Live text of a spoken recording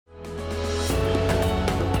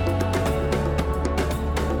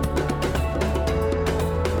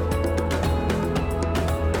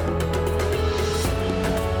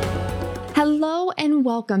and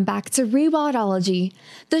welcome back to Rewildology,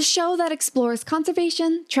 the show that explores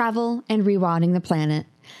conservation, travel, and rewilding the planet.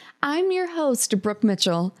 I'm your host, Brooke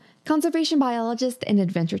Mitchell, conservation biologist and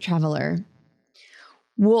adventure traveler.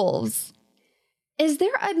 Wolves. Is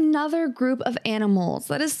there another group of animals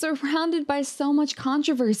that is surrounded by so much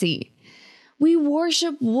controversy? We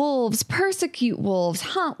worship wolves, persecute wolves,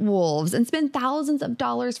 hunt wolves, and spend thousands of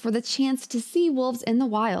dollars for the chance to see wolves in the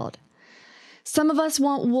wild. Some of us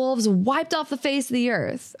want wolves wiped off the face of the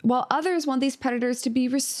earth, while others want these predators to be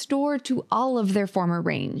restored to all of their former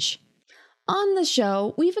range. On the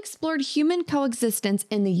show, we've explored human coexistence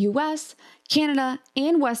in the US, Canada,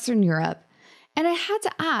 and Western Europe, and I had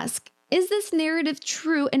to ask, is this narrative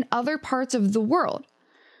true in other parts of the world?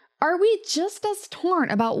 Are we just as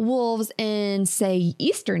torn about wolves in, say,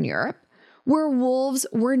 Eastern Europe, where wolves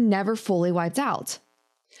were never fully wiped out?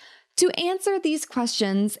 To answer these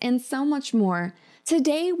questions and so much more,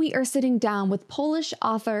 today we are sitting down with Polish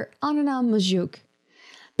author Anna Maziuk.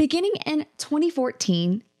 Beginning in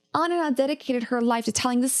 2014, Anna dedicated her life to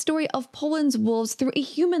telling the story of Poland's wolves through a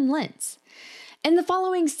human lens. In the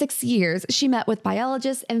following 6 years, she met with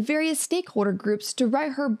biologists and various stakeholder groups to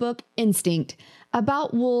write her book Instinct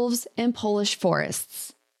about wolves in Polish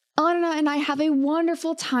forests. Anna and I have a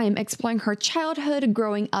wonderful time exploring her childhood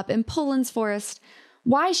growing up in Poland's forest,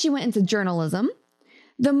 why she went into journalism,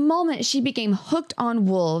 the moment she became hooked on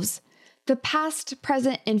wolves, the past,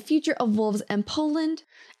 present, and future of wolves in Poland,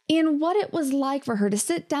 and what it was like for her to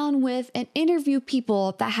sit down with and interview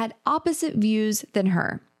people that had opposite views than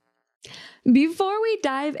her. Before we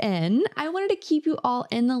dive in, I wanted to keep you all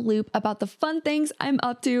in the loop about the fun things I'm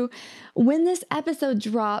up to. When this episode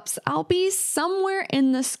drops, I'll be somewhere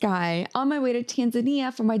in the sky on my way to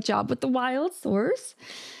Tanzania for my job with the Wild Source.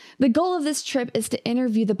 The goal of this trip is to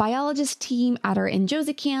interview the biologist team at our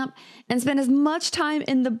Njozi camp and spend as much time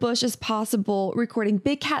in the bush as possible recording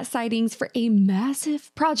big cat sightings for a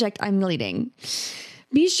massive project I'm leading.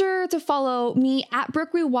 Be sure to follow me at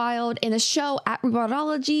Brooke Rewild and the show at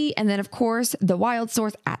Rewildology, and then of course the Wild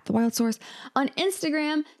Source at the Wild Source on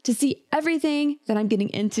Instagram to see everything that I'm getting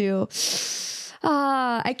into.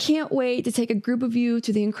 I can't wait to take a group of you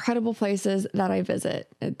to the incredible places that I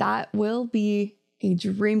visit. That will be a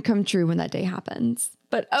dream come true when that day happens.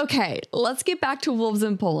 But okay, let's get back to wolves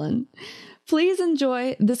in Poland. Please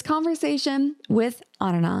enjoy this conversation with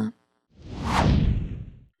Anna.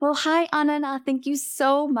 Well, hi, Anna. Thank you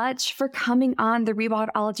so much for coming on the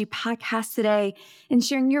Rewildology podcast today and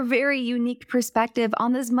sharing your very unique perspective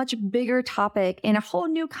on this much bigger topic in a whole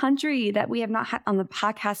new country that we have not had on the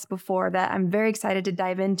podcast before that I'm very excited to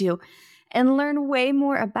dive into and learn way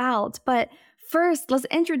more about. But first, let's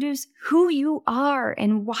introduce who you are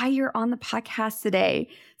and why you're on the podcast today.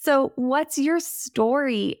 So what's your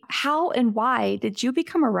story? How and why did you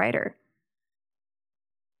become a writer?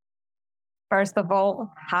 First of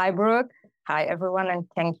all, hi, Brooke. Hi, everyone, and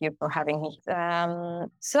thank you for having me.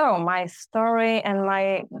 So my story and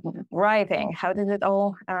my writing, how did it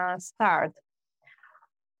all start?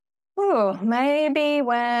 Maybe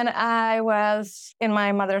when I was in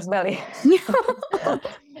my mother's belly.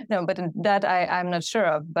 No, but that I'm not sure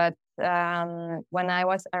of. But when I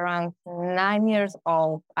was around 9 years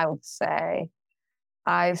old, I would say,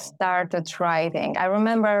 I started writing. I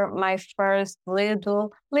remember my first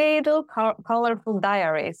little colorful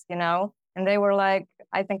diaries, and they were like,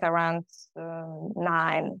 I think around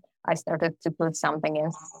 9. I started to put something in,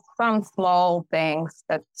 some small things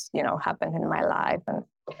that, happened in my life.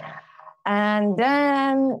 And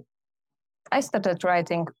then I started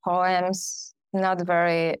writing poems, not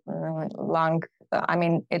very long.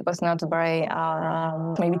 It was not very,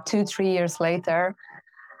 maybe 2-3 years later.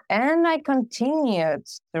 And I continued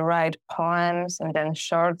to write poems and then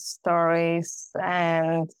short stories.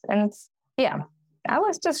 And yeah, I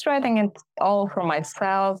was just writing it all for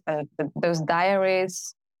myself. And those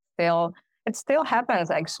diaries it still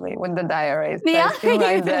happens actually with the diaries. Yeah. I still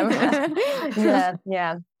write them.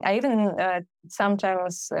 Yeah. I even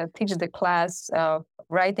sometimes teach the class of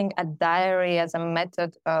writing a diary as a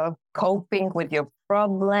method of coping with your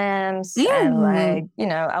problems and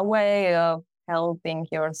a way of helping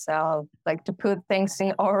yourself, like to put things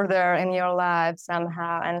in order in your life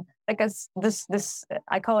somehow. And because this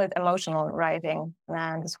I call it emotional writing,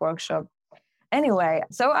 this workshop. Anyway,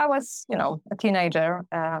 so I was, a teenager,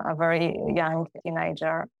 a very young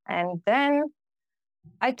teenager. And then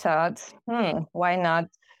I thought, why not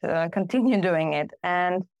continue doing it?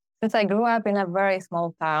 And since I grew up in a very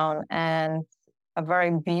small town and a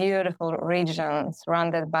very beautiful region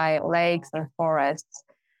surrounded by lakes and forests,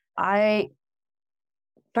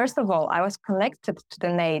 first of all, I was connected to the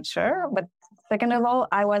nature, but Second of all,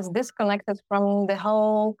 I was disconnected from the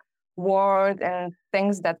whole world and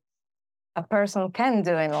things that a person can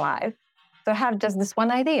do in life. So I had just this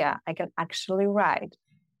one idea. I can actually write.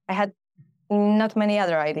 I had not many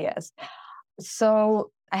other ideas.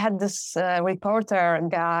 So I had this reporter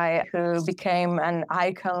guy who became an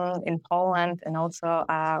icon in Poland and also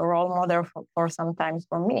a role model for sometimes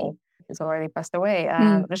for me. He's already passed away,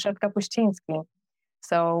 Ryszard Kapuściński.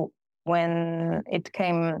 So when it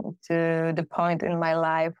came to the point in my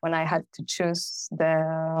life when I had to choose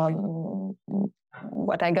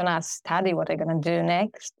what I'm gonna study, what I'm gonna do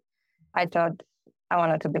next, I thought I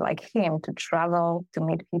wanted to be like him, to travel, to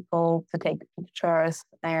meet people, to take pictures,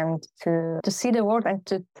 and to see the world and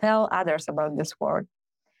to tell others about this world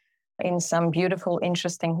in some beautiful,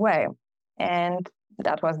 interesting way. And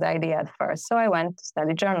that was the idea at first. So I went to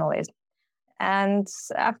study journalism. And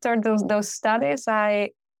after those studies,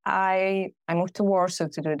 I moved to Warsaw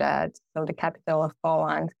to do that, so the capital of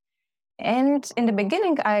Poland. And in the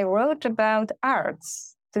beginning, I wrote about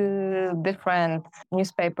arts to different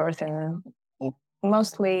newspapers and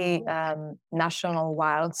mostly national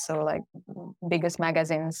wild, so like biggest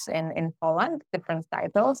magazines in Poland, different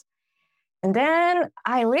titles. And then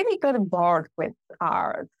I really got bored with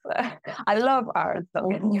art. I love art, don't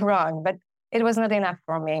get me wrong, but it was not enough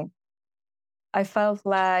for me. I felt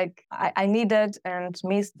like I needed and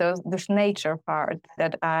missed this nature part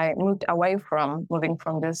that I moved away from, moving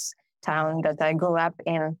from this town that I grew up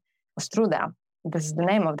in, Ostruda. This is the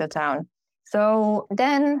name of the town. So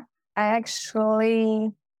then I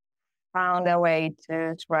actually found a way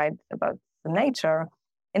to write about the nature.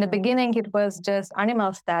 In the beginning, it was just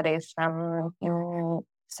animal studies, some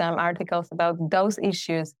articles about those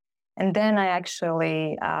issues. And then I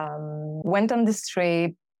actually went on the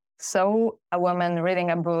street, saw a woman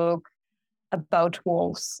reading a book about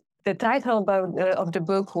wolves. The title of the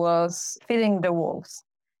book was Feeding the Wolves,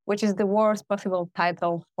 which is the worst possible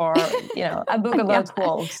title for a book about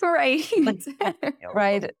wolves.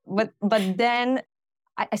 Right. But then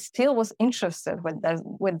I still was interested with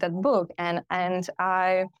that book, and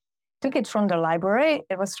I took it from the library.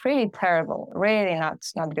 It was really terrible, really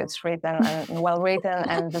not good written and well written,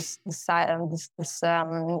 and this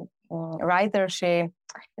writer,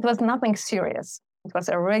 it was nothing serious. It was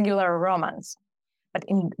a regular romance. But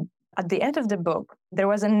at the end of the book, there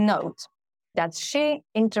was a note that she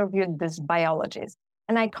interviewed this biologist.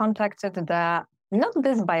 And I contacted not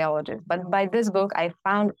this biologist, but by this book, I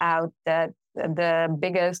found out that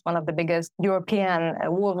one of the biggest European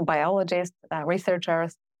wolf biologists,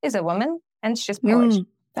 researchers, is a woman, and she's Polish.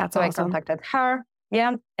 That's so awesome. I contacted her.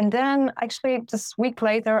 Yeah. And then actually just a week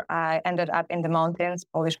later, I ended up in the mountains,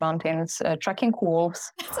 Polish mountains, tracking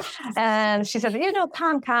wolves. And she said,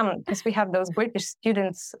 come, because we have those British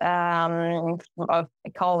students of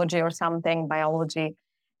ecology or something, biology.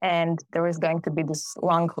 And there is going to be this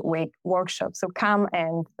long week workshop. So come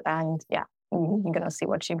and yeah, you're going to see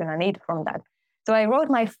what you're going to need from that. So I wrote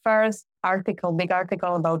my first big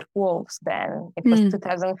article about wolves then. It was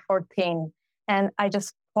 2014. And I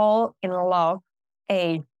just fall in love,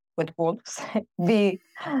 A, with wolves, B,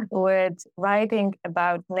 with writing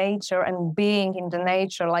about nature and being in the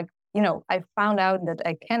nature. I found out that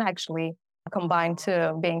I can actually combine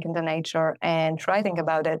two, being in the nature and writing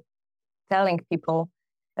about it, telling people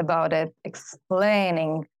about it,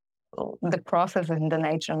 explaining the process in the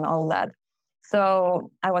nature and all that.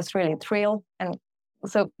 So I was really thrilled. And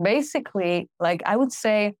so basically, I would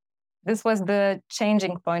say this was the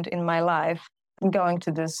changing point in my life, going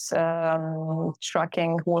to this wolf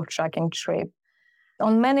tracking trip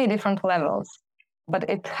on many different levels. But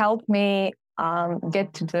it helped me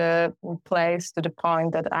get to the place, to the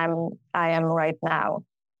point that I am right now.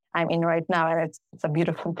 I'm in right now, and it's a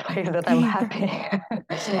beautiful place that I'm happy.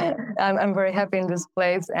 I'm very happy in this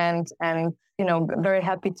place, and very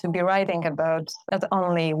happy to be writing about not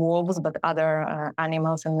only wolves but other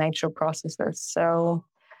animals and nature processes. So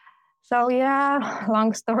yeah,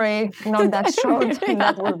 long story, not that short.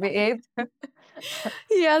 That would be it.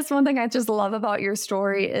 Yes, one thing I just love about your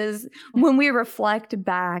story is when we reflect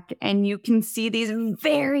back and you can see these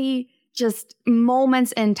very just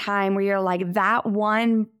moments in time where you're like, that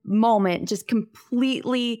one moment just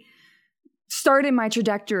completely started my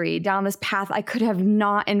trajectory down this path I could have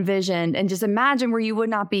not envisioned. And just imagine where you would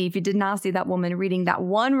not be if you did not see that woman reading that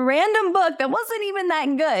one random book that wasn't even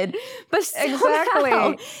that good. But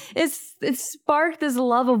somehow it sparked this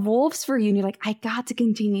love of wolves for you. And you're like, I got to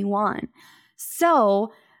continue on.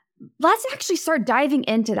 So let's actually start diving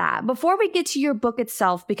into that. Before we get to your book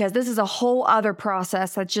itself, because this is a whole other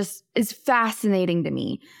process that just is fascinating to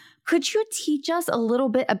me. Could you teach us a little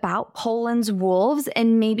bit about Poland's wolves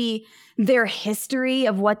and maybe their history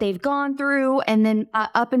of what they've gone through and then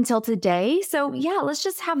up until today? So yeah, let's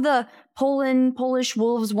just have the Polish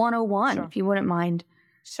Wolves 101, Sure. if you wouldn't mind.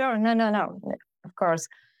 Sure. No. Of course.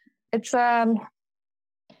 It's kind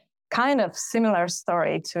of similar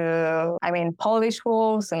story to, Polish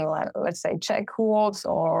wolves and let's say Czech wolves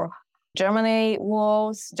or German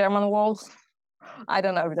wolves. I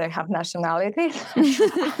don't know if they have nationalities,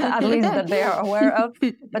 at least that they are aware of.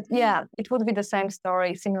 But yeah, it would be the same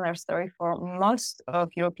story, similar story for most of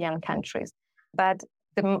European countries. But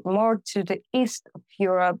the more to the east of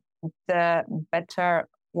Europe, the better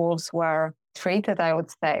wolves were treated, I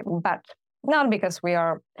would say. But not because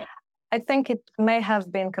I think it may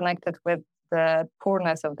have been connected with the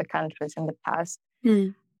poorness of the countries in the past.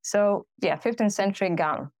 So yeah, 15th century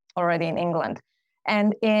gone already in England.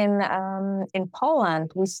 And in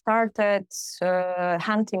Poland, we started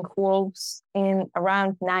hunting wolves in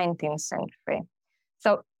around 19th century.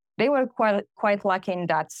 So they were quite lucky in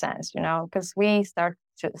that sense, because we started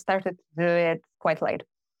to do it quite late.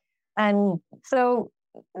 And so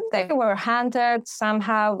they were hunted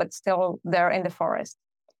somehow, but still they're in the forest.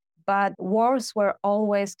 But wars were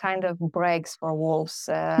always kind of breaks for wolves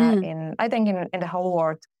in the whole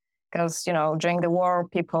world. Because, during the war,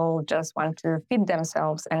 people just want to feed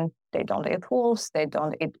themselves and they don't eat wolves, they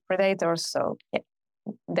don't eat predators. So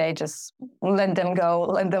they just let them go,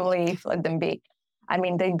 let them leave, let them be.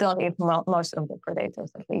 They don't eat most of the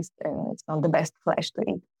predators, at least, and it's not the best flesh to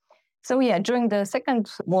eat. So yeah, during the Second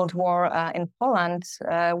World War in Poland,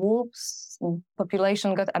 wolves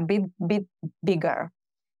population got a bit bigger.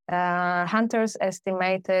 Hunters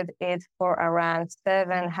estimated it for around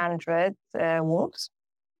 700 wolves.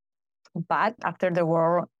 But after the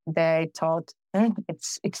war, they thought,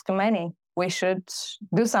 it's too many. We should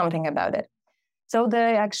do something about it. So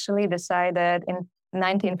they actually decided in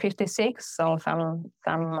 1956, so some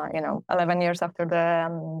 11 years after the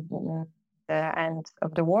end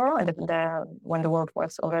of the war, when the war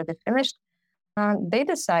was already finished, they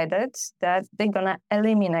decided that they're gonna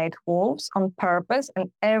eliminate wolves on purpose,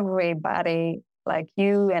 and everybody like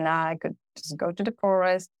you and I could just go to the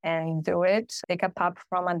forest and do it, pick a pup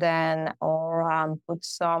from a den or put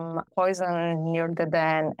some poison near the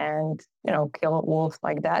den and, kill wolves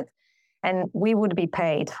like that. And we would be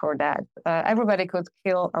paid for that. Everybody could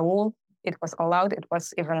kill a wolf. It was allowed. It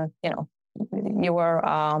was even, you were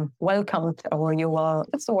welcomed, or you were,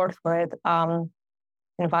 what's the word for it?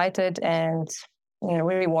 Invited and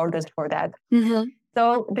rewarded for that. Mm-hmm.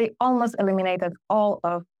 So they almost eliminated all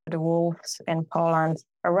of the wolves in Poland.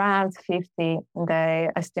 Around 50, they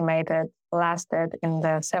estimated, lasted in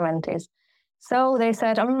the 70s. So they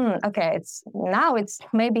said, okay, it's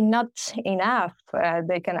maybe not enough.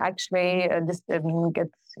 They can actually get,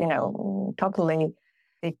 totally,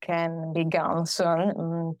 they can be gone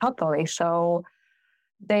soon, totally. So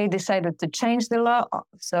they decided to change the law.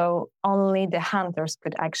 So only the hunters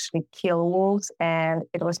could actually kill wolves, and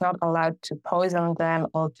it was not allowed to poison them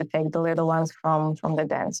or to take the little ones from the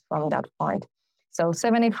dens from that point. So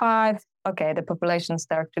 75, okay, the population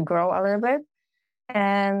started to grow a little bit,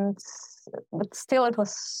 but still it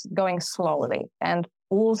was going slowly. And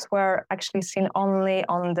wolves were actually seen only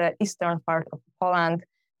on the eastern part of Poland,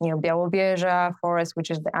 near Białowieża forest, which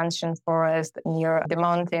is the ancient forest, near the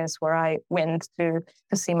mountains where I went to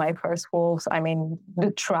see my first wolves.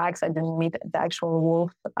 The tracks, I didn't meet the actual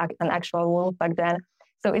wolf, an actual wolf back then.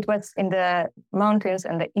 So it was in the mountains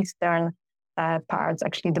and the eastern parts,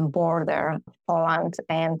 actually the border of Poland,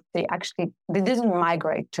 and they didn't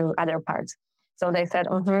migrate to other parts. So they said,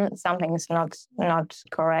 something's not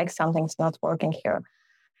correct, something's not working here.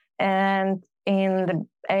 And in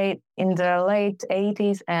the late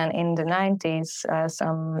 80s and in the 90s,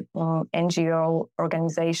 some NGO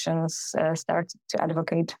organizations started to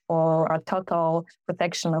advocate for a total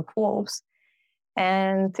protection of wolves.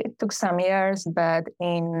 And it took some years, but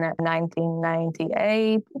in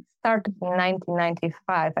 1998, it started in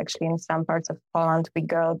 1995, actually, in some parts of Poland, we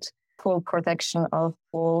got full protection of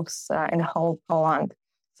wolves in whole Poland.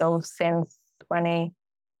 So since 24,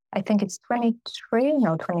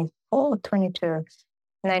 22,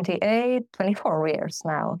 98, 24 years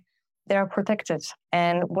now, they're protected.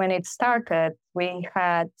 And when it started,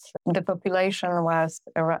 the population was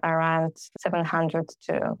around 700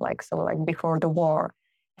 before the war.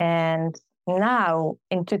 And now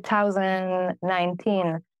in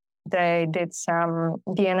 2019, they did some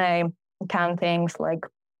DNA countings, like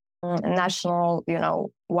national,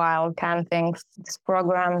 wild countings. This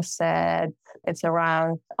program said it's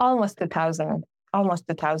around almost 2,000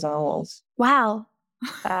 wolves. Wow.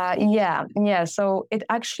 Yeah. So it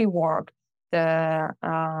actually worked.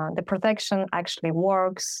 The protection actually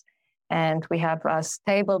works, and we have a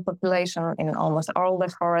stable population in almost all the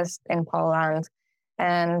forests in Poland.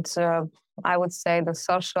 And I would say the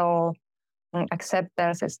social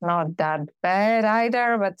acceptance is not that bad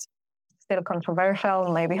either, but still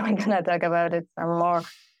controversial. Maybe we're gonna talk about it some more.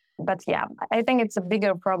 But yeah, I think it's a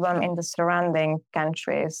bigger problem in the surrounding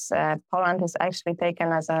countries. Poland is actually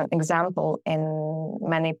taken as an example in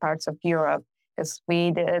many parts of Europe because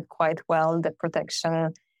we did quite well the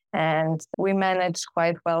protection and we managed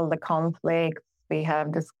quite well the conflict. We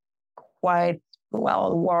have this quite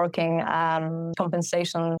well working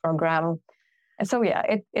compensation program. And so, yeah,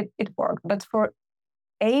 it worked. But for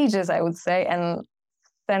ages, I would say, and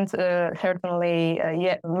since certainly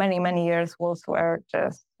many years, wolves were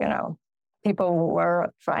just, people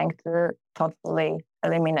were trying to totally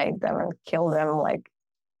eliminate them and kill them.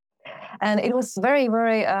 And it was very,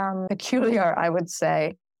 very peculiar, I would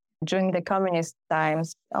say, during the communist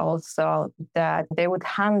times also, that they would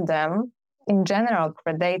hunt them, in general,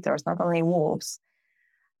 predators, not only wolves,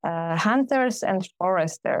 hunters and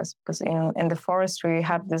foresters, because in the forestry we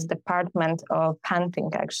have this department of hunting,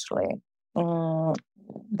 actually.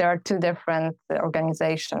 There are two different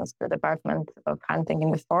organizations, the Department of Hunting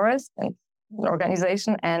in the Forest and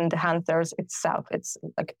organization, and the hunters itself. It's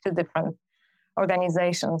like two different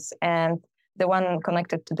organizations. And the one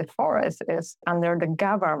connected to the forest is under the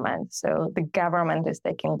government. So the government is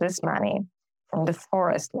taking this money from the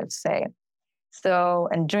forest, let's say. So,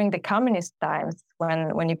 and during the communist times,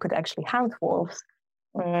 when you could actually hunt wolves,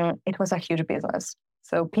 it was a huge business.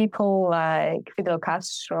 So people like Fidel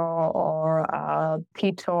Castro or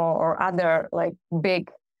Tito or other like big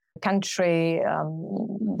country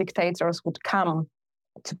dictators would come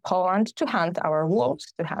to Poland to hunt our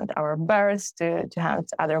wolves, to hunt our bears, to hunt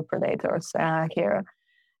other predators here.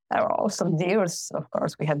 There were also deers, of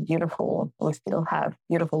course. We still have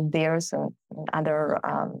beautiful deers and other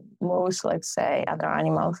moose, let's say, other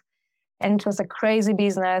animals. And it was a crazy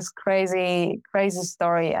business, crazy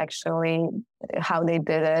story, actually, how they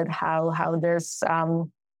did it, how there's,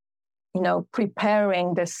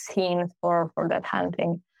 preparing the scene for that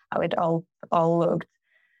hunting, how it all looked.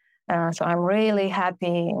 So I'm really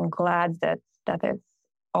happy and glad that it's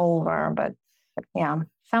over. But yeah,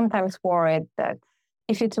 sometimes worried that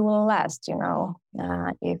if it will last,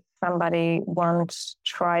 if somebody won't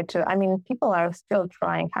try to, people are still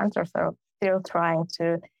trying, hunters are still trying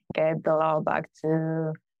to get the law back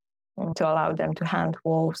to allow them to hunt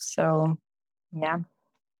wolves. So, yeah.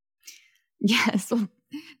 Yes.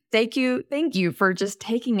 Thank you for just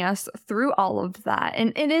taking us through all of that.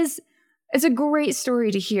 And it's a great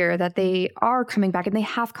story to hear that they are coming back and they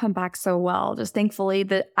have come back so well. Just thankfully,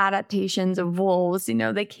 the adaptations of wolves,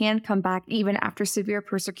 they can come back even after severe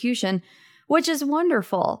persecution, which is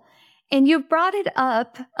wonderful. And you brought it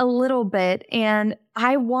up a little bit, and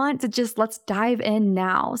I want to let's dive in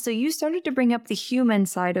now. So you started to bring up the human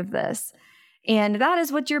side of this, and that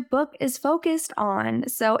is what your book is focused on.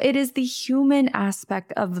 So it is the human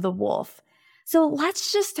aspect of the wolf. So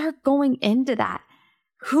let's just start going into that.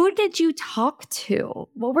 Who did you talk to?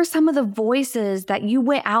 What were some of the voices that you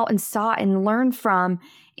went out and saw and learned from?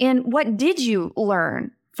 And what did you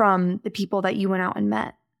learn from the people that you went out and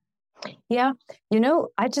met? Yeah,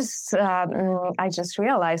 I just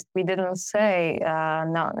realized we didn't say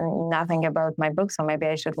nothing about my book, so maybe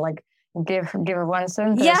I should give one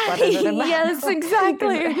sentence. Yeah, what is it about? Yes,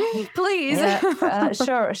 exactly. Please. Yeah,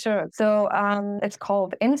 sure. So it's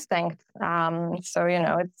called Instinct. So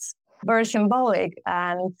it's very symbolic,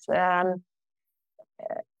 and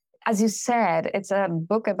as you said, it's a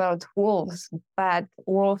book about wolves, but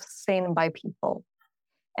wolves seen by people,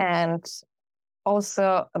 and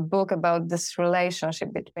also a book about this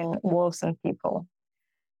relationship between wolves and people.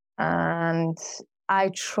 And I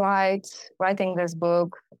tried writing this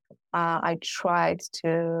book. I tried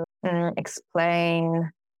to explain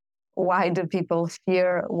why do people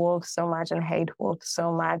fear wolves so much and hate wolves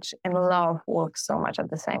so much and love wolves so much at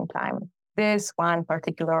the same time. This one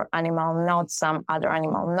particular animal, not some other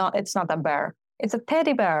animal. No, it's not a bear. It's a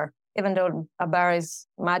teddy bear, even though a bear is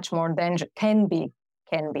much more dangerous, can be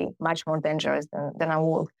much more dangerous than a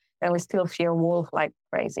wolf. And we still fear wolf like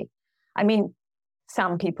crazy.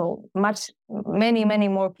 Some people, many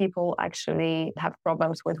more people actually have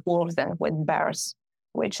problems with wolves than with bears,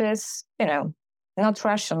 which is, not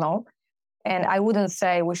rational. And I wouldn't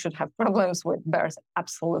say we should have problems with bears.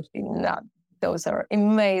 Absolutely not. Those are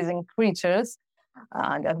amazing creatures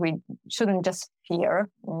that we shouldn't just fear.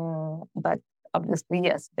 But obviously,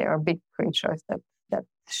 yes, they are big creatures that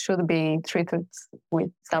should be treated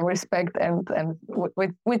with some respect and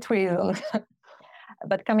with reason.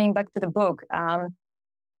 But coming back to the book,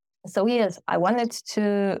 so yes, I wanted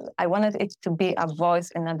it to be a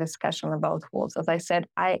voice in a discussion about wolves. As I said,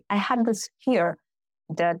 I had this fear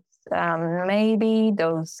that maybe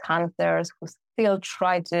those hunters who still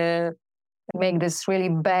try to make this really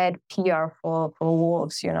bad PR for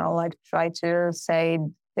wolves, like try to say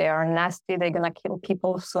they are nasty, they're gonna kill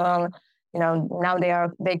people soon. Now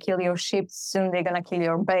they kill your sheep, soon they're gonna kill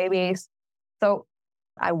your babies. So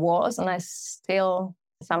and I still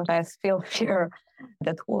sometimes feel fear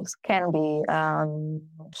that wolves can be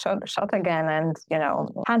shot again and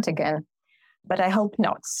hunt again, but I hope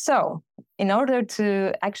not. So in order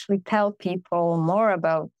to actually tell people more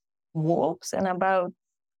about wolves and about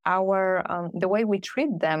our the way we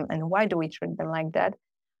treat them and why do we treat them like that,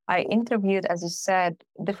 I interviewed, as you said,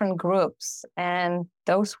 different groups, and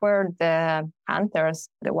those were the hunters,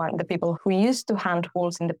 the people who used to hunt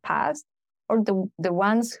wolves in the past, or the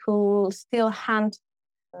ones who still hunt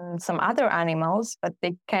some other animals, but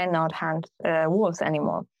they cannot hunt wolves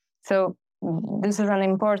anymore. So this is an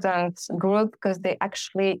important group because they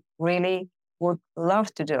actually really would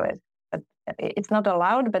love to do it. But it's not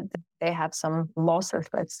allowed, but they have some losses,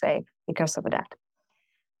 let's say, because of that.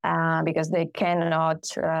 Because they cannot,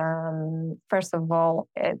 first of all,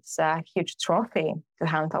 it's a huge trophy to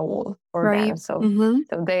hunt a wolf for them. So,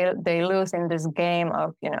 so they lose in this game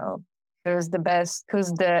of, who's the best,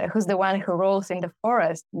 who's the one who rules in the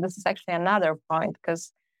forest. This is actually another point,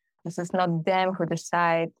 because this is not them who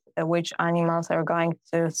decide which animals are going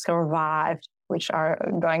to survive, which are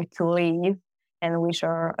going to live, and which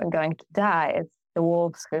are going to die. It's the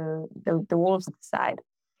wolves the wolves decide.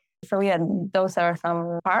 So yeah, those are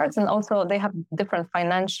some parts, and also they have different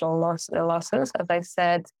financial losses. As I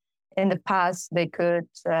said, in the past they could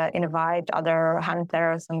invite other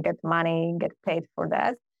hunters and get money, get paid for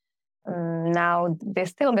that. Now they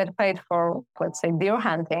still get paid for, let's say, deer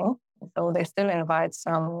hunting. So they still invite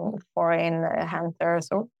some foreign hunters,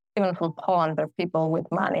 or even from Poland, but people with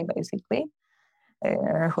money, basically,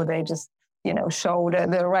 who they just, show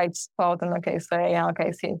the right spot and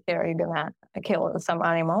see here, you're gonna kill some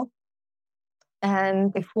animal.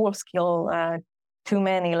 And if wolves kill too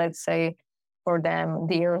many, let's say, for them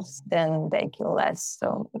deers, then they kill less.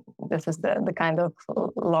 So this is the kind of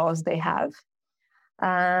laws they have.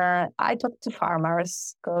 I talked to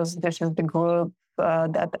farmers because this is the group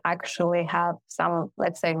that actually have some,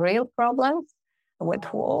 let's say, real problems with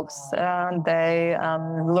wolves. They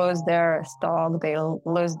lose their stock, they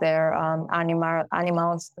lose their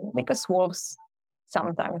animals because wolves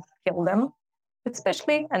sometimes kill them,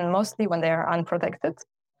 especially and mostly when they are unprotected.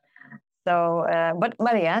 So, but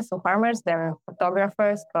yeah, so farmers, they're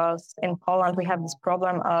photographers, because in Poland we have this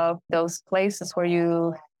problem of those places where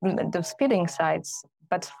those feeding sites,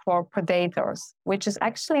 but for predators, which is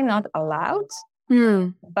actually not allowed.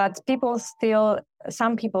 But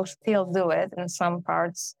some people still do it in some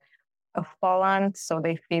parts of Poland. So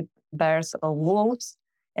they feed bears or wolves,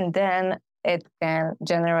 and then it can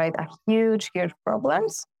generate a huge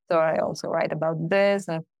problems. So I also write about this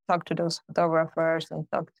and talk to those photographers and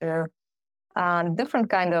talk to different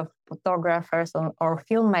kind of photographers or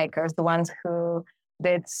filmmakers, the ones who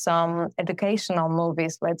did some educational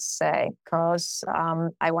movies, let's say, because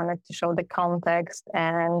I wanted to show the context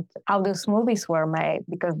and how those movies were made,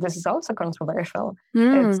 because this is also controversial.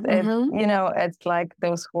 It's like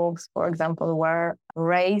those wolves, for example, were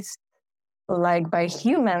raised like by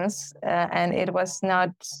humans, and it was not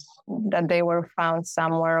that they were found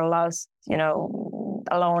somewhere lost,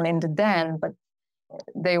 alone in the den, but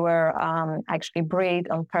they were actually bred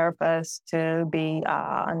on purpose to be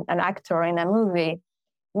an actor in a movie,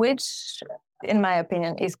 which, in my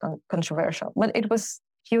opinion, is controversial. But it was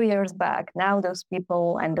a few years back. Now those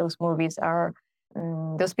people and those movies are,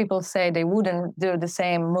 those people say they wouldn't do the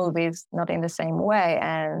same movies, not in the same way,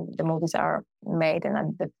 and the movies are made in a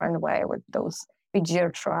different way with those deer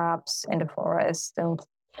traps in the forest. And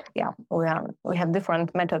yeah, we have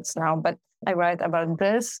different methods now, but I write about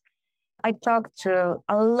this. I talked to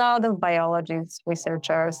a lot of biologists,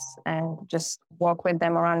 researchers, and just walk with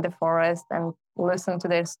them around the forest and listen to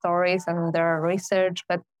their stories and their research.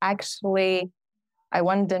 But actually, I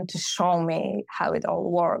want them to show me how it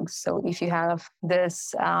all works. So if you have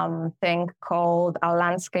this thing called a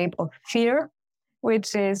landscape of fear,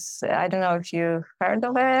 which is, I don't know if you've heard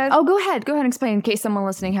of it. Oh, go ahead and explain in case someone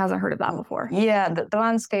listening hasn't heard of that before. Yeah, the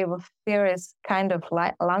landscape of fear is kind of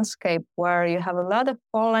like a landscape where you have a lot of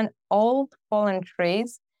old fallen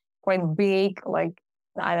trees, quite big, like,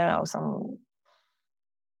 I don't know, some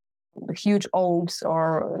huge oaks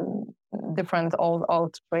or different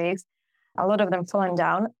old trees, a lot of them fallen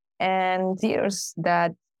down, and deers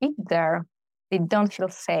that eat there, they don't feel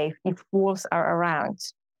safe if wolves are around.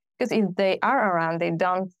 Because if they are around, they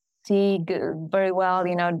don't see very well,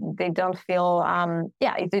 they don't feel,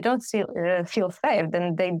 if they don't feel safe,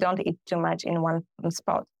 then they don't eat too much in one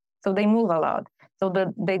spot. So they move a lot. So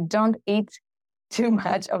that they don't eat too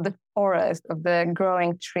much of the forest, of the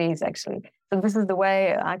growing trees, actually. So this is the way,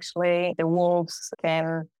 actually, the wolves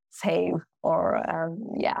can save or,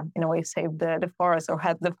 in a way, save the forest or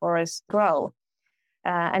help the forest grow.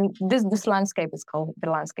 And this landscape is called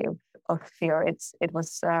the landscape of fear. It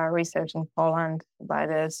was researched in Poland by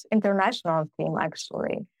this international team,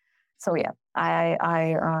 actually. So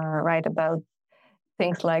I write about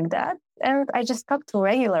things like that, and I just talk to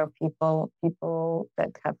regular people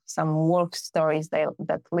that have some wolf stories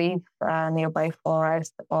that live nearby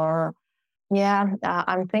forest. Or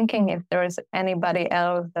I'm thinking if there is anybody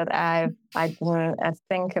else that I didn't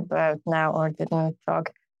think about now or didn't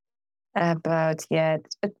talk about yet.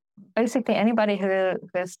 But basically, anybody who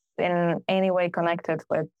is in any way connected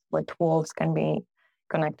with wolves can be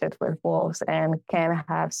connected with wolves and can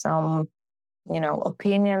have some,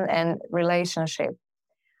 opinion and relationship.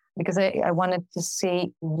 Because I wanted to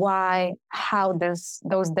see how those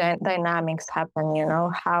dynamics happen,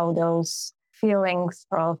 how those feelings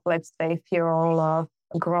of, let's say, fear or love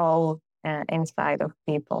grow inside of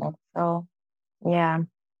people. So, yeah.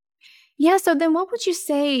 Yeah. So then what would you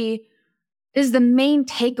say is the main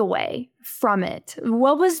takeaway from it?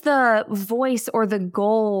 What was the voice or the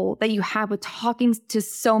goal that you had with talking to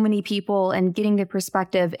so many people and getting their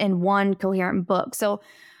perspective in one coherent book? So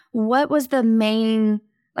what was the main,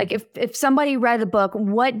 like if somebody read the book,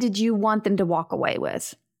 what did you want them to walk away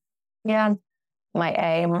with? Yeah, my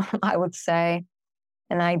aim, I would say,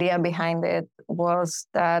 an idea behind it was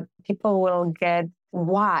that people will get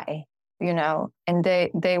why, and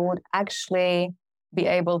they would actually be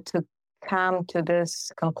able to come to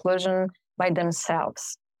this conclusion by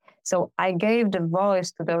themselves. So I gave the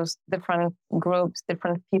voice to those different groups,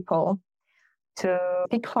 different people to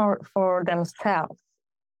speak for themselves.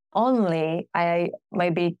 Only I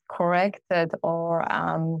maybe corrected or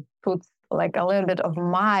put like a little bit of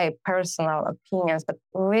my personal opinions, but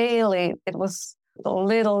really it was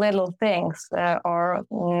little things or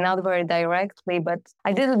not very directly, but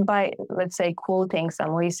I did it by, let's say, quoting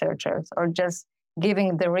some researchers or just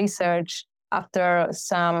giving the research after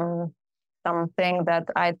something that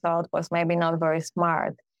I thought was maybe not very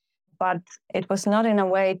smart. But it was not in a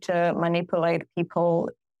way to manipulate people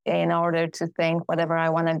in order to think whatever I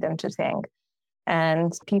wanted them to think.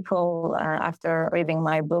 And people, after reading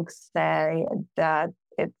my book, say that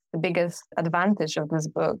it's the biggest advantage of this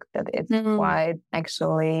book, that it's quite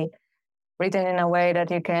actually written in a way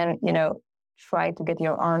that you can, try to get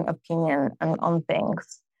your own opinion on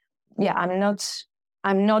things. Yeah, I'm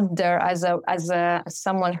not there as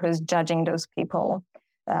someone who's judging those people.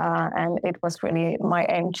 And it was really my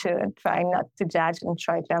aim to try not to judge and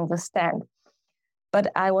try to understand. But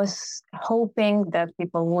I was hoping that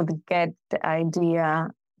people would get the idea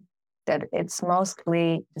that it's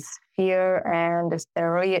mostly this fear and the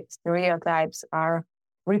stereotypes are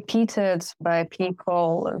repeated by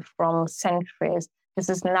people from centuries. This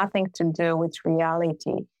has nothing to do with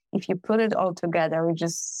reality. If you put it all together, you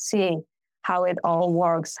just see how it all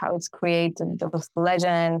works, how it's created, those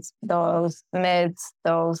legends, those myths,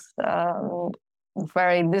 those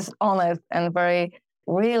very dishonest and very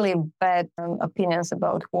really bad opinions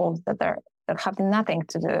about wolves that have nothing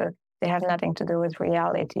to do. They have nothing to do with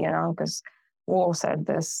reality, because wolves are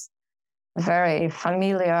this very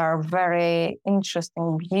familiar, very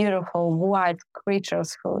interesting, beautiful, wild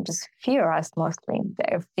creatures who just fear us mostly.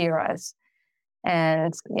 They fear us.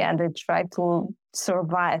 And they try to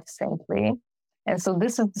survive simply. And so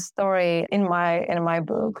this is the story in my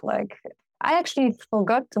book. Like, I actually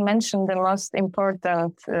forgot to mention the most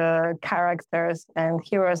important characters and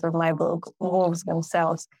heroes of my book, wolves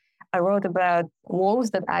themselves. I wrote about wolves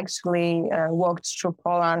that actually walked through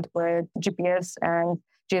Poland with GPS and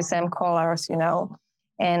GSM collars,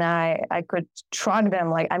 and I could track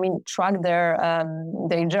them, track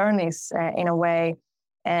their journeys in a way.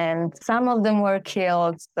 And some of them were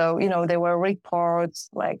killed. So, there were reports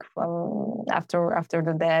like from after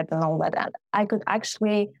the death and all that. And I could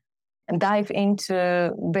actually dive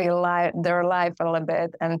into their life a little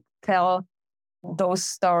bit and tell those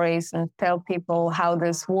stories and tell people how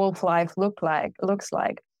this wolf life looks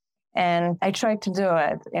like. And I tried to do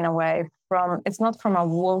it in a way it's not from a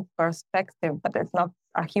wolf perspective, but it's not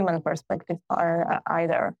a human perspective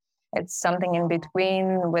either. It's something in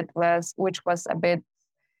between, which was a bit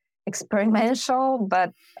experimental,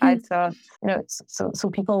 but I thought, so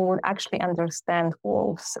people would actually understand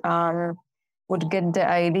wolves, would get the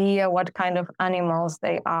idea what kind of animals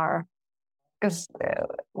they are. Because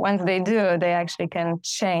once they do, they actually can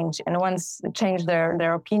change, and once change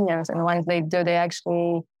their opinions, and once they do, they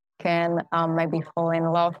actually can maybe fall in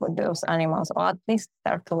love with those animals, or at least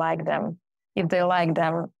start to like them. If they like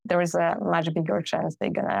them, there is a much bigger chance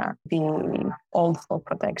they're gonna be all for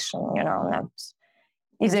protection. Not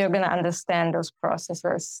if they're gonna understand those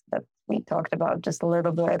processes that we talked about just a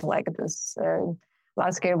little bit, like this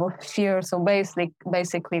landscape of fear. So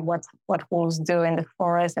basically what wolves do in the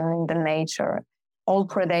forest and in the nature. All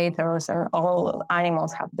predators and all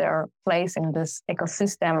animals have their place in this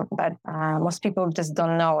ecosystem, but most people just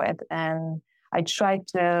don't know it. And I try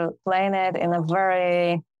to explain it in a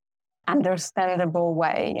very understandable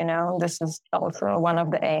way. This is also one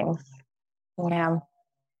of the aims. Yeah.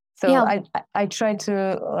 So I try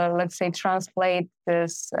to, let's say, translate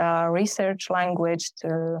this research language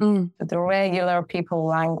to the regular people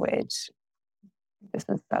language. This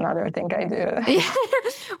is another thing I do.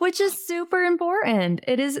 Which is super important.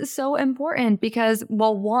 It is so important because,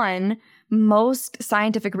 well, one, most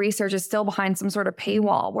scientific research is still behind some sort of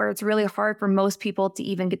paywall where it's really hard for most people to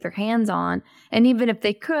even get their hands on. And even if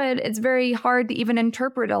they could, it's very hard to even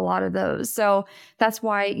interpret a lot of those. So that's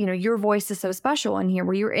why, your voice is so special in here,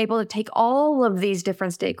 where you're able to take all of these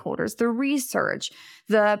different stakeholders, the research,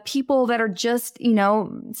 the people that are just,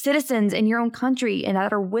 citizens in your own country and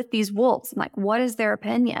that are with these wolves. Like, what is their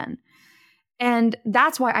opinion? And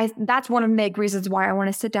that's one of the big reasons why I want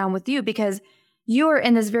to sit down with you, because you're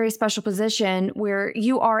in this very special position where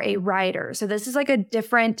you are a writer. So this is like a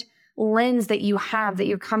different lens that you have that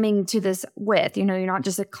you're coming to this with. You're not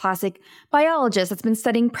just a classic biologist that's been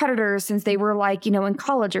studying predators since they were in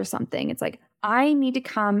college or something. It's like, I need to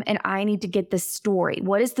come and I need to get this story.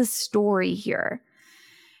 What is the story here?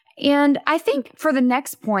 And I think for the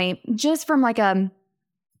next point, just from I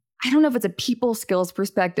don't know if it's a people skills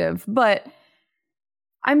perspective, but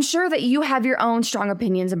I'm sure that you have your own strong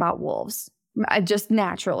opinions about wolves. Just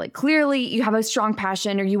naturally. Clearly, you have a strong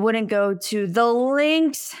passion, or you wouldn't go to the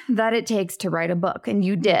lengths that it takes to write a book, and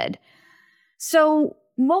you did. So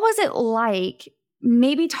what was it like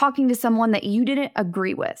maybe talking to someone that you didn't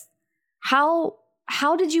agree with? How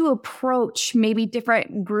did you approach maybe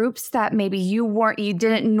different groups that maybe you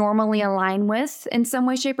didn't normally align with in some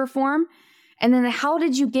way, shape, or form? And then how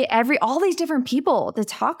did you get all these different people to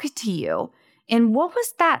talk to you? And what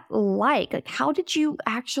was that like? Like, how did you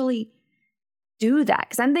actually do that?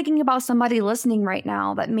 Because I'm thinking about somebody listening right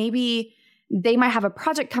now that maybe they might have a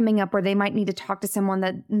project coming up where they might need to talk to someone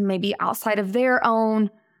that maybe outside of their own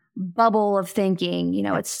bubble of thinking.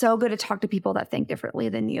 It's so good to talk to people that think differently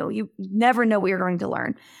than you. You never know what you're going to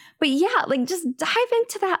learn. But yeah, just dive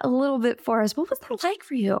into that a little bit for us. What was that like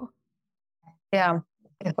for you? Yeah,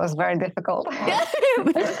 it was very difficult.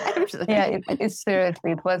 It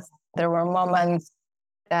seriously, there were moments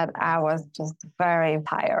that I was just very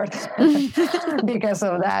tired because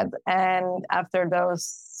of that. And after those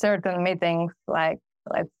certain meetings, like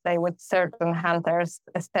let's say with certain hunters,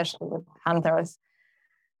 especially with hunters,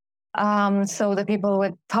 so the people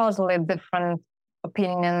with totally different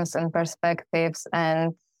opinions and perspectives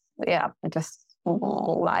and just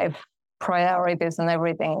life priorities and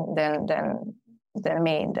everything than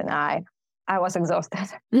me, than I was exhausted.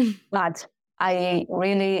 But I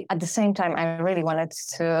really, at the same time, I really wanted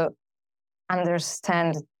to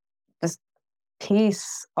understand this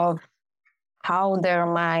piece of how their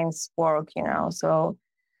minds work, so,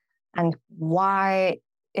 and why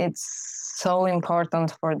it's so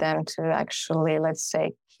important for them to actually, let's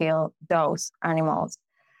say, kill those animals.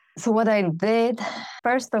 So what I did,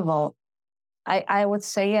 first of all, I would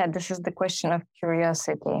say, this is the question of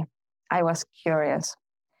curiosity. I was curious.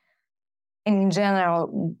 In general,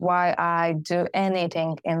 why I do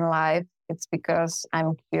anything in life, it's because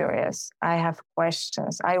I'm curious. I have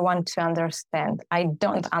questions. I want to understand. I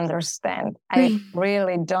don't understand. I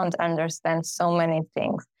really don't understand so many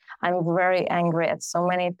things. I'm very angry at so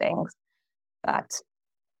many things. But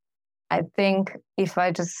I think if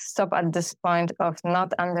I just stop at this point of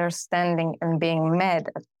not understanding and being mad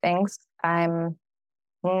at things, I'm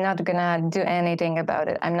not going to do anything about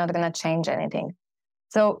it. I'm not going to change anything.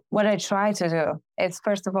 So what I try to do is,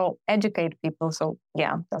 first of all, educate people. So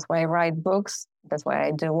that's why I write books. That's why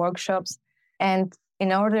I do workshops. And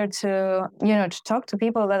in order to, to talk to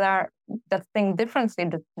people that think differently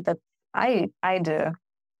that I do,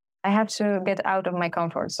 I have to get out of my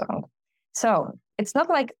comfort zone. So it's not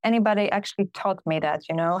like anybody actually taught me that,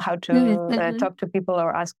 how to talk to people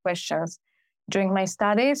or ask questions. During my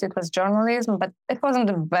studies, it was journalism, but it wasn't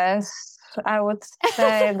the best. I would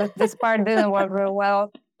say that this part didn't work very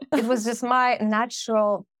well. It was just my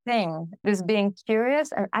natural thing, this being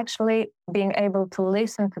curious and actually being able to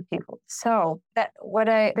listen to people. So that what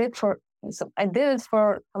I did I did it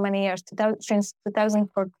for how many years? Since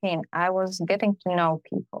 2014, I was getting to know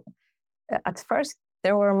people. At first,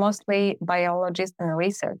 there were mostly biologists and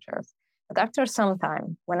researchers. But after some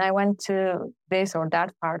time, when I went to this or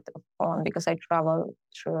that part of Poland, because I traveled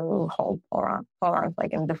through whole Poland,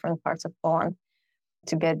 like in different parts of Poland,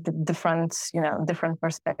 to get the different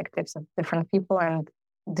perspectives of different people, and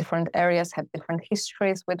different areas have different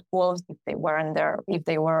histories with wolves. If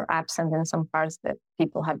they were absent in some parts, that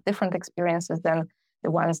people have different experiences than the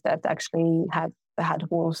ones that actually had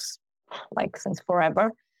wolves like since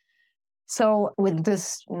forever. So with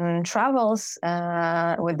these travels,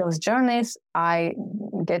 with those journeys, I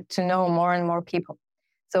get to know more and more people.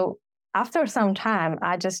 So after some time,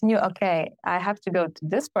 I just knew, okay, I have to go to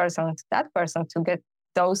this person, to that person to get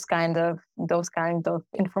those kind of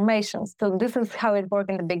information. So this is how it worked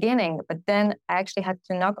in the beginning. But then I actually had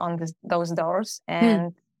to knock on those doors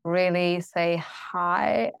and really say,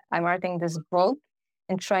 hi, I'm writing this book,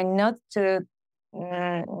 and try not to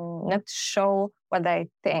show what I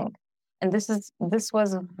think. And this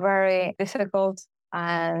was very difficult,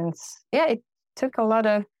 and it took a lot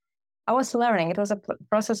of. I was learning. It was a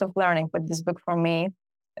process of learning with this book for me,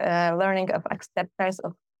 learning of acceptance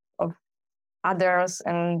of others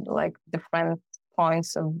and like different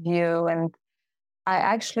points of view. And I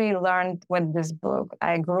actually learned with this book.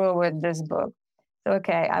 I grew with this book. So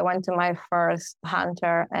okay, I went to my first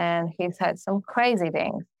hunter, and he said some crazy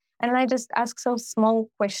things, and I just asked so small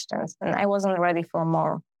questions, and I wasn't ready for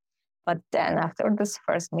more. But then after this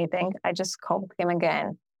first meeting, I just called him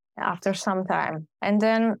again after some time. And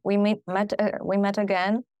then we met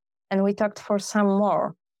again, and we talked for some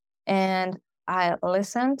more. And I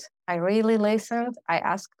listened. I really listened. I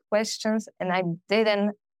asked questions, and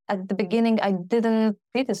at the beginning, I didn't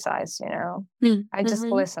criticize, I just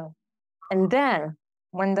listened. And then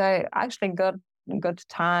when they actually got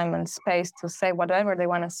time and space to say whatever they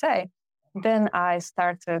want to say, then I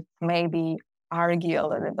started maybe argue a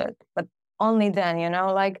little bit, but only then,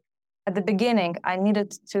 like at the beginning, I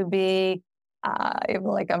needed to be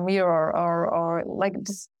like a mirror or like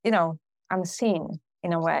just, unseen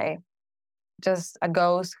in a way, just a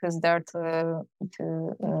ghost who's there to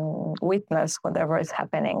witness whatever is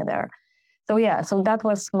happening there. So that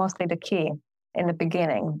was mostly the key in the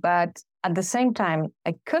beginning. But at the same time,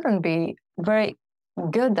 I couldn't be very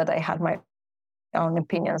good that I had my own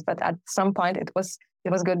opinions, but at some point it was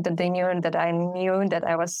good that they knew that I knew that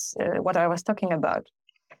I was what I was talking about.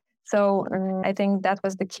 So I think that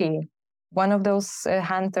was the key. One of those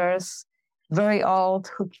hunters, very old,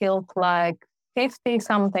 who killed like 50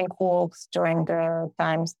 something wolves during the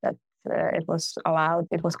times that it was allowed.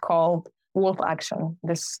 It was called wolf action.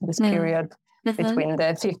 This period between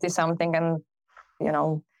the 50 something and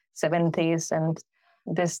 70s and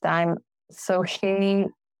this time. So he,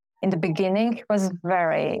 in the beginning, he was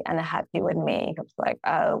very unhappy with me. He was like,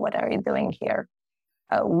 "Oh, what are you doing here?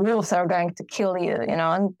 Wolves are going to kill you,"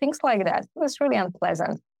 and things like that. It was really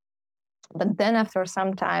unpleasant. But then after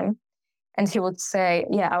some time, and he would say,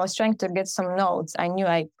 "Yeah, I was trying to get some notes. I knew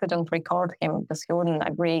I couldn't record him because he wouldn't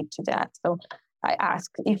agree to that. So I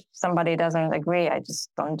asked, if somebody doesn't agree, I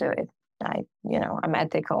just don't do it. I'm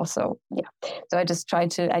ethical. So yeah. So I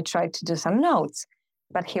tried to do some notes.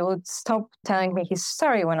 But he would stop telling me his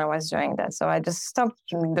story when I was doing that. So I just stopped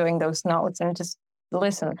doing those notes and just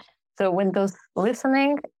listen. So with those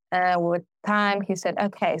listening, with time, he said,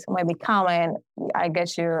 "Okay, so maybe come in. I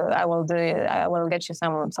get you. I will get you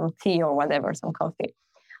some tea or whatever, some coffee."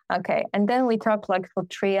 Okay, and then we talked like for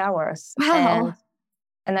 3 hours. Wow.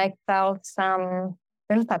 And I felt some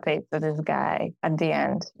sympathy to this guy at the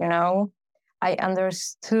end. I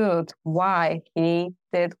understood why he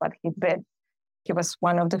did what he did. He was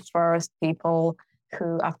one of the first people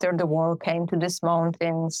who, after the war, came to these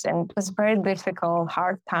mountains, and it was very difficult,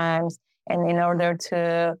 hard times. And in order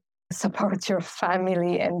to support your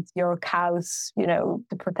family and your cows,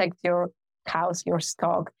 to protect your cows, your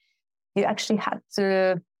stock, you actually had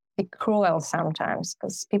to be cruel sometimes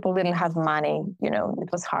because people didn't have money.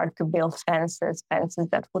 It was hard to build fences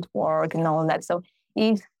that would work and all that. So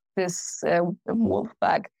if this wolf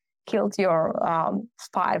pack killed your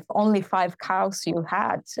only 5 cows you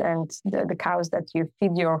had, and the cows that you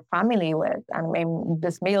feed your family with, and maybe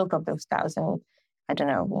this milk of those cows, and I don't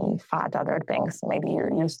know, fat, other things. Maybe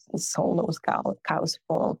you sold those cows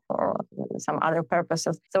for some other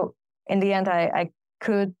purposes. So in the end, I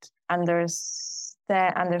could understand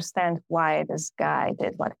understand why this guy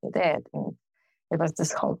did what he did. And it was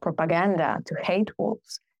this whole propaganda to hate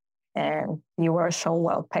wolves, and you were so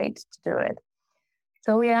well paid to do it.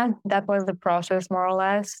 So yeah, that was the process, more or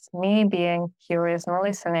less, me being curious and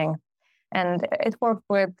listening. And it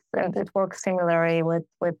works similarly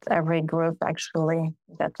with every group, actually,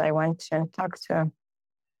 that I went to and talked to.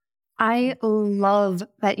 I love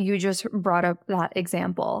that you just brought up that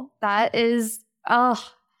example. That is, I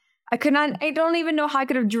don't even know how I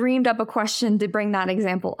could have dreamed up a question to bring that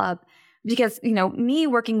example up. Because, me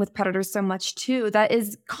working with predators so much too, that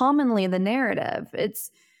is commonly the narrative.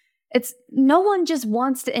 It's no one just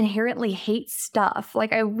wants to inherently hate stuff.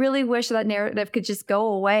 Like, I really wish that narrative could just go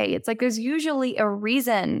away. It's like there's usually a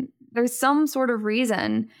reason. There's some sort of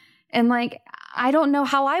reason. And like, I don't know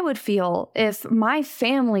how I would feel if my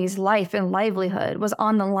family's life and livelihood was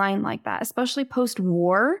on the line like that, especially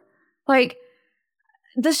post-war. Like,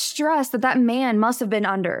 the stress that man must have been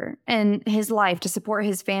under in his life to support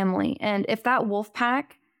his family. And if that wolf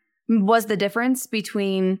pack was the difference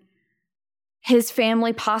between his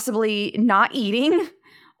family possibly not eating,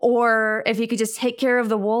 or if he could just take care of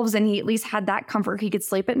the wolves and he at least had that comfort, he could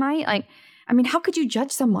sleep at night. Like, I mean, how could you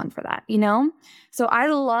judge someone for that, So I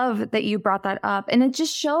love that you brought that up. And it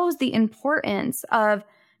just shows the importance of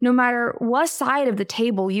no matter what side of the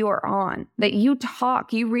table you are on, that you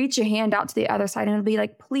reach a hand out to the other side and it'll be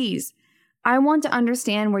like, please, I want to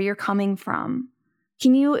understand where you're coming from.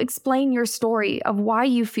 Can you explain your story of why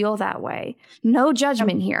you feel that way? No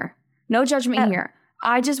judgment here. No judgment here.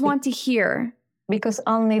 I just want to hear. Because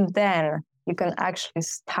only then you can actually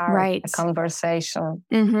start a conversation.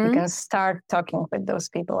 Mm-hmm. You can start talking with those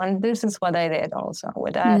people. And this is what I did also.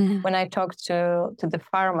 When I talked to the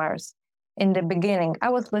farmers in the beginning, I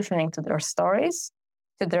was listening to their stories,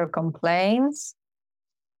 to their complaints.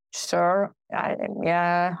 Sure, I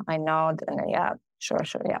know. Yeah, sure,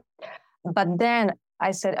 yeah. But then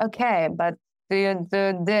I said, okay, but do you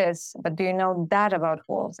do this? But do you know that about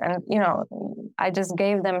wolves? And, I just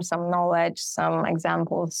gave them some knowledge, some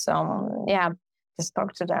examples, just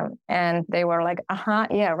talk to them. And they were like,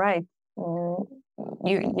 yeah, right.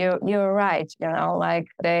 You're right.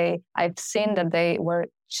 I've seen that they were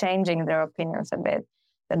changing their opinions a bit,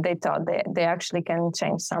 that they thought they actually can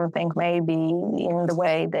change something, maybe in the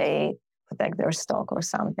way they protect their stock or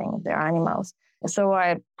something, their animals. So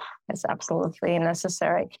it's absolutely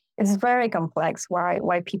necessary. It's very complex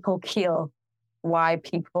why people kill, why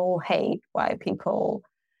people hate,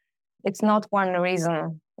 it's not one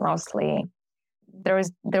reason mostly.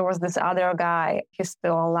 There was this other guy, he's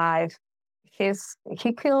still alive. He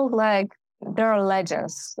killed, there are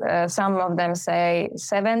legends. Some of them say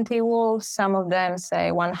 70 wolves, some of them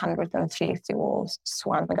say 150 wolves, just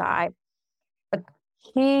one guy. But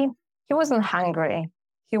he wasn't hungry.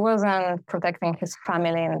 He wasn't protecting his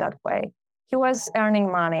family in that way. He was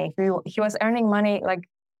earning money. He was earning money,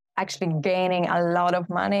 actually gaining a lot of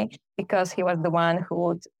money, because he was the one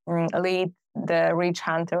who would lead the rich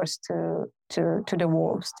hunters to the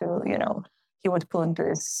wolves. He would put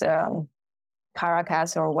this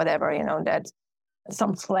carcass or whatever, that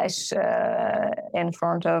some flesh in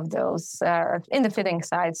front of those in the feeding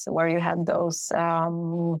sites where you had those.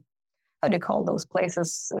 How do you call those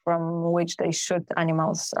places from which they shoot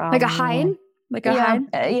animals? Like a hide? Hide?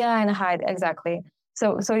 Yeah, and a hide, exactly.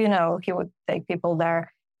 So he would take people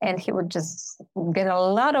there and he would just get a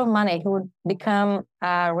lot of money. He would become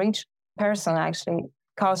a rich person, actually,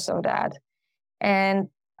 because of that. And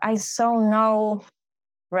I saw no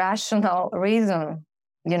rational reason,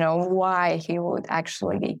 why he would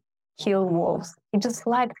actually kill wolves. He just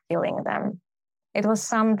liked killing them. It was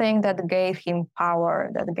something that gave him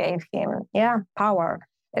power, power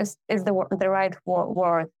is the right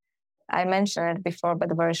word. I mentioned it before, but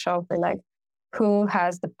very shortly, who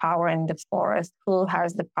has the power in the forest? Who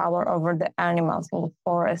has the power over the animals in the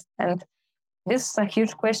forest? And this is a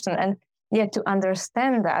huge question. And yet to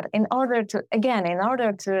understand that, in order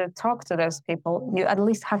to talk to those people, you at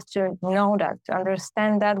least have to know that, to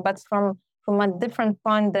understand that, but from a different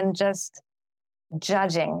point than just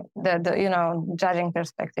judging judging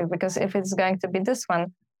perspective. Because if it's going to be this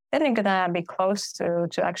one, then you're gonna be close to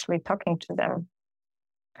actually talking to them.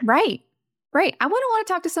 Right. I wouldn't want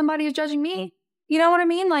to talk to somebody who's judging me. You know what I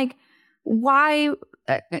mean? Why?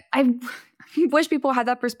 I wish people had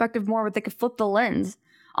that perspective more, where they could flip the lens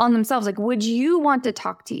on themselves. Would you want to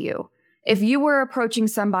talk to you if you were approaching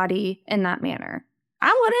somebody in that manner?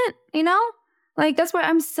 I wouldn't, that's why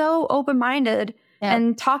I'm so open-minded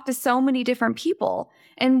and talk to so many different people,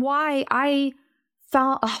 and why I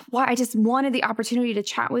why I just wanted the opportunity to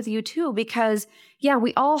chat with you too, because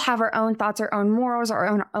we all have our own thoughts, our own morals,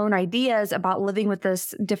 our own ideas about living with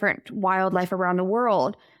this different wildlife around the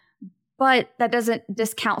world. But that doesn't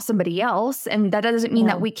discount somebody else. And that doesn't mean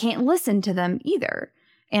that we can't listen to them either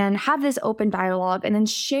and have this open dialogue and then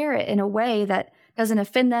share it in a way that doesn't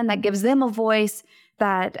offend them, that gives them a voice,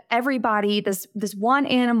 that everybody, this one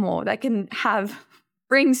animal that can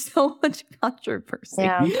bring so much controversy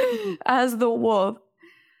as the wolf.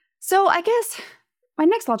 So I guess my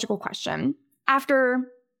next logical question, so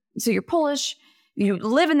you're Polish, you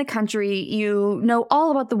live in the country, you know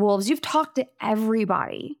all about the wolves, you've talked to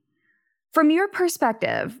everybody. From your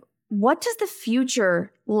perspective, what does the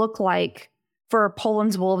future look like for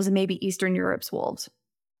Poland's wolves and maybe Eastern Europe's wolves?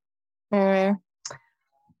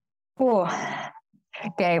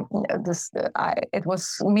 Okay, it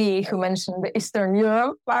was me who mentioned the Eastern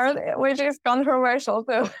Europe part, which is controversial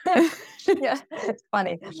too. It's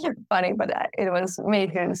funny, but it was me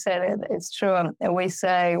who said it. It's true. We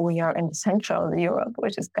say we are in Central Europe,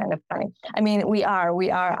 which is kind of funny. I mean, we are,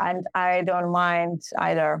 and I don't mind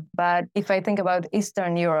either. But if I think about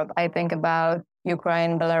Eastern Europe, I think about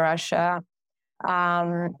Ukraine, Belarus,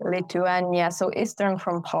 Lithuania, so Eastern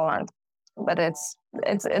from Poland. But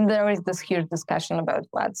there is this huge discussion about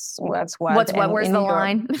what's what. Where's the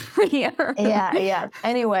line? Yeah.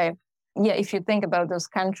 Anyway, if you think about those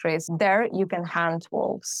countries, there you can hunt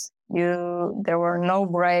wolves. There were no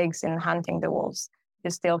breaks in hunting the wolves.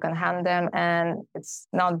 You still can hunt them, and it's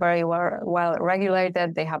not very well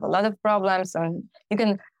regulated. They have a lot of problems, and you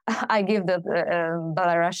can. I give the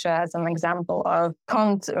Belarus as an example of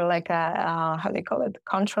how do you call it?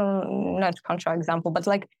 Not contra example, but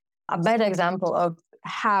like a better example of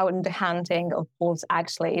how the hunting of wolves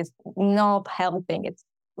actually is not helping. It's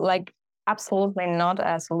like absolutely not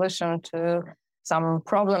a solution to some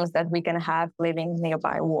problems that we can have living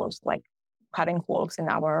nearby wolves, like hunting wolves in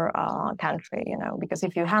our country, because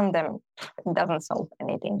if you hunt them, it doesn't solve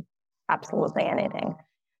anything, absolutely anything.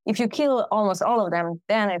 If you kill almost all of them,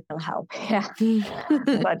 then it can help. Yeah.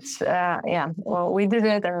 But well, we did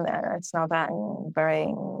it, and it's not a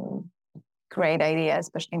very great idea,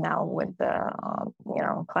 especially now with the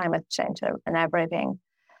climate change and everything.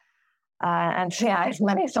 So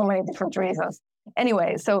many different reasons.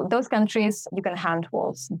 Anyway, so those countries you can hunt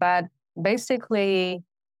wolves, but basically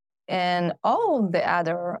in all the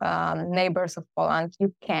other neighbors of Poland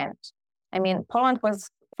you can't. I mean, Poland was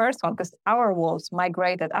first one because our wolves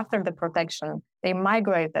migrated after the protection. They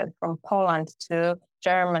migrated from Poland to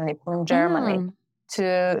Germany, from Germany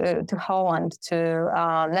to Holland, to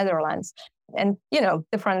Netherlands, and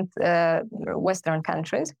different Western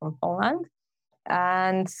countries from Poland.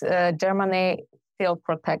 And Germany still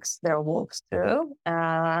protects their wolves too.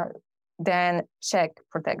 Then Czech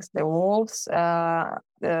protects the wolves.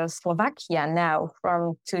 Slovakia now,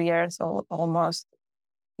 from 2 years or almost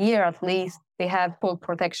year at least, they have full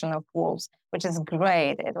protection of wolves, which is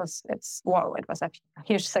great. It was a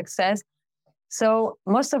huge success. So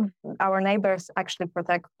most of our neighbors actually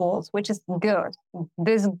protect wolves, which is good.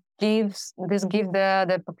 This gives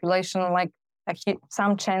the population like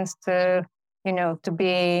some chance to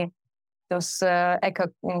be those eco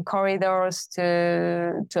corridors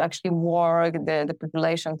to actually work the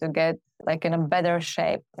population to get like in a better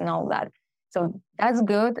shape and all that. So that's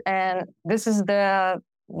good, and this is the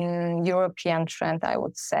European trend, I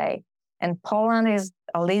would say. And Poland is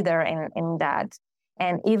a leader in that.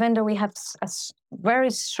 And even though we have very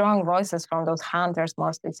strong voices from those hunters,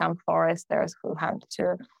 mostly some foresters who hunt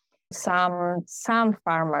too, some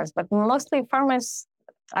farmers, but mostly farmers,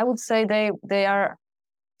 I would say they are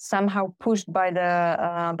somehow pushed by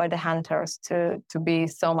the hunters to be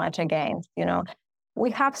so much against.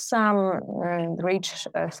 We have some rich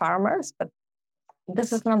farmers, but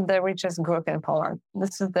this is not the richest group in Poland.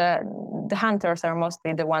 This is the hunters are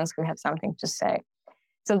mostly the ones who have something to say.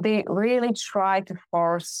 So they really try to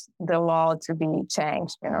force the law to be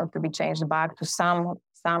changed, to be changed back to some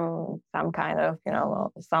kind of,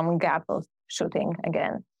 some gap of shooting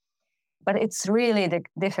again. But it's really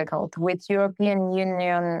difficult with European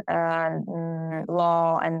Union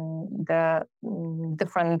law and the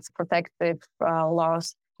different protective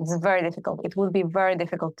laws. It's very difficult. It would be very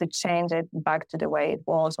difficult to change it back to the way it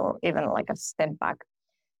was, or even like a step back.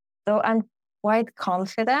 So I'm quite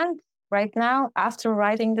confident right now after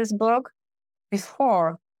writing this book.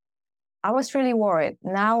 Before, I was really worried.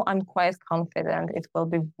 Now I'm quite confident it will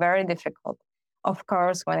be very difficult. Of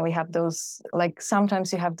course, when we have those, like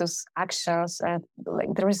sometimes you have those actions, and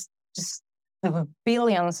like there is just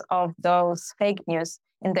billions of those fake news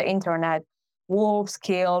in the internet wolves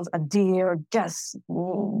killed a deer just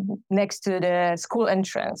next to the school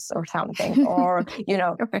entrance or something, or,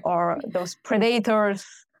 or those predators,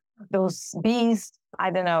 those beasts, I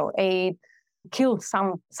don't know, killed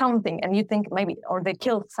something, and you think maybe, or they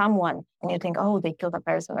killed someone, and you think, oh, they killed a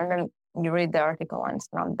person, and then you read the article and it's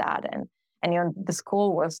not that, and the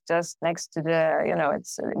school was just next to the,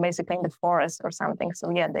 it's basically in the forest or something. So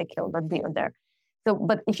yeah, they killed a deer there. So,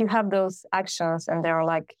 but if you have those actions and they're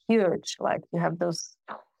like huge, like you have those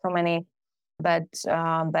so many bad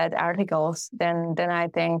articles, then I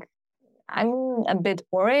think I'm a bit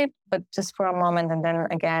worried, but just for a moment, and then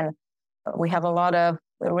again, we have a lot of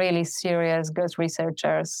really serious, good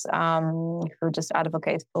researchers who just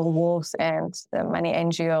advocate for wolves, and many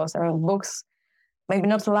NGOs and books. Maybe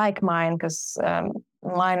not like mine, because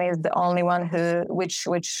mine is the only one which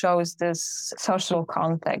shows this social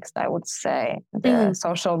context, I would say, the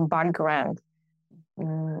social background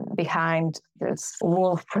behind this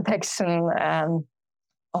wolf protection,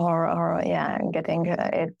 or getting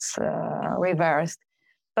it reversed.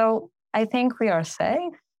 So I think we are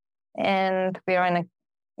safe, and we are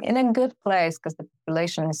in a good place because the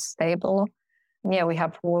population is stable. Yeah, we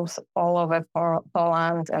have wolves all over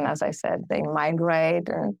Poland, and as I said, they migrate,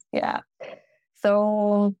 and yeah.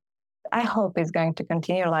 So I hope it's going to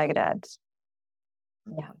continue like that.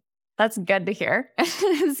 Yeah. That's good to hear.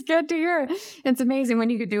 It's good to hear. It's amazing when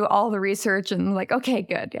you could do all the research and like, okay,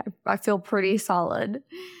 good. Yeah, I feel pretty solid.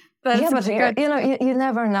 But you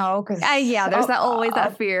never know, because there's always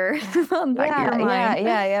that fear. But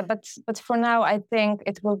for now, I think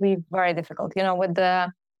it will be very difficult.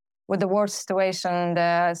 With the world situation,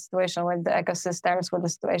 the situation with the ecosystems, with the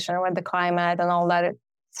situation with the climate and all that,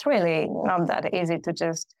 it's really not that easy to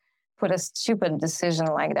just put a stupid decision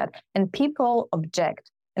like that. And people object.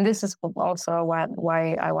 And this is also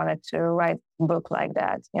why I wanted to write a book like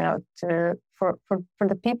that, for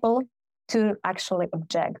the people to actually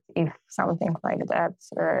object if something like that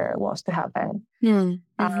was to happen.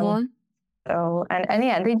 So, and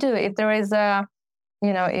yeah, they do. If there is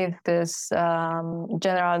if this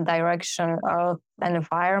general direction of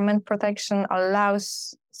environment protection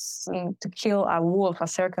allows to kill a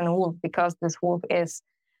certain wolf, because this wolf is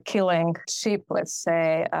killing sheep, let's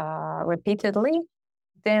say, repeatedly,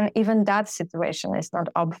 then even that situation is not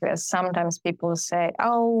obvious. Sometimes people say,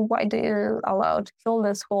 oh, why do you allow to kill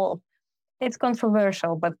this wolf? It's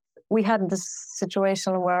controversial, but we had this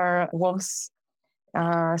situation where wolves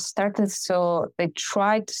they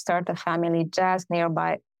tried to start a family just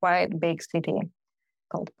nearby quite big city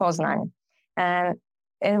called Poznan. And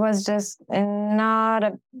it was just not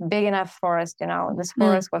a big enough forest, This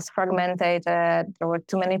forest was fragmented. There were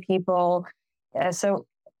too many people. So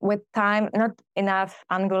with time, not enough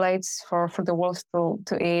ungulates for the wolves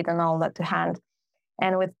to eat and all that to hunt.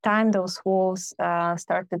 And with time, those wolves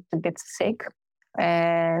started to get sick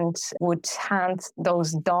and would hunt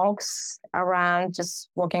those dogs around, just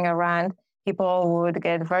walking around. People would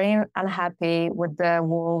get very unhappy with the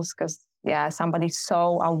wolves because, somebody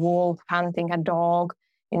saw a wolf hunting a dog,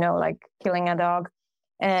 like killing a dog.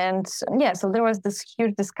 And so there was this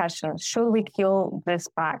huge discussion. Should we kill this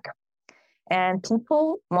pack? And some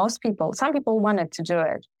people wanted to do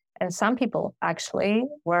it. And some people actually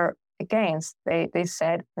were against. They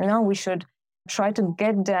said, no, we should try to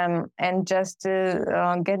get them and just get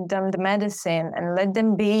them the medicine and let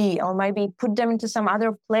them be, or maybe put them into some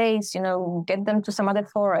other place, get them to some other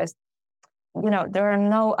forest. There are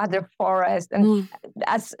no other forests. And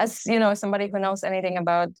as somebody who knows anything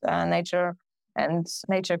about nature and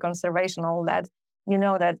nature conservation, all that,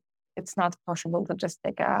 that it's not possible to just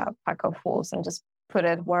take a pack of wolves and just put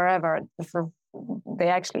it wherever. They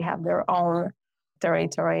actually have their own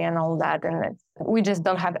territory and all that. And we just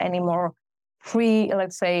don't have any more free,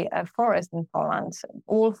 let's say, a forest in Poland.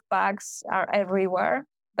 Wolf packs are everywhere,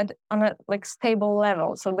 but on a stable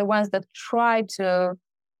level. So the ones that try to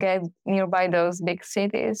get nearby those big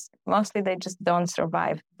cities, mostly they just don't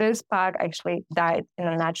survive. This pack actually died in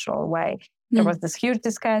a natural way. There was this huge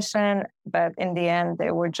discussion, but in the end,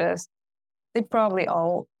 they probably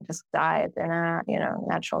all just died in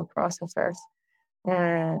natural processes.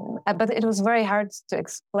 But it was very hard to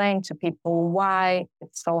explain to people why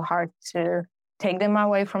it's so hard to take them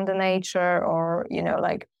away from the nature, or,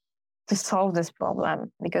 to solve this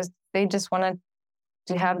problem, because they just wanted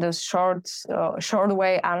to have those short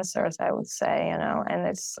way answers, I would say, and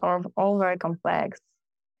it's all very complex.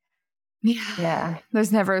 Yeah.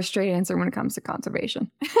 There's never a straight answer when it comes to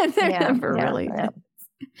conservation. Never really.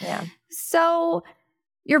 Yeah. So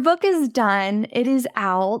your book is done. It is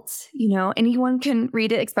out. Anyone can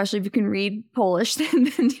read it, especially if you can read Polish,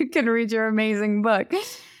 then you can read your amazing book.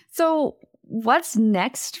 So what's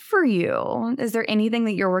next for you? Is there anything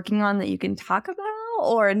that you're working on that you can talk about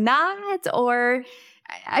or not? Or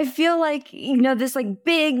I feel like, this like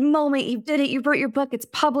big moment, you did it, you wrote your book, it's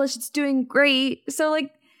published, it's doing great. So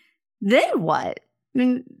like, then what? I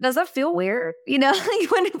mean, does that feel weird?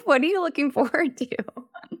 Like what are you looking forward to?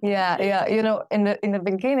 Yeah. In the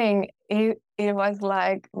beginning, it was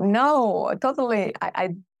like, no, totally.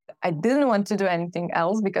 I didn't want to do anything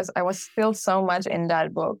else because I was still so much in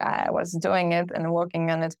that book. I was doing it and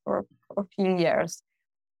working on it for a few years,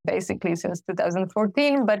 basically since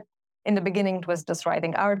 2014. But in the beginning, it was just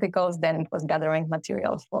writing articles. Then it was gathering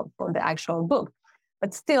materials for the actual book.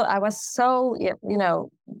 But still, I was so,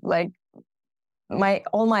 like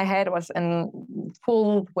my head was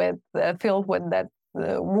filled with that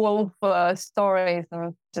wolf stories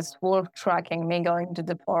and just wolf tracking, me going to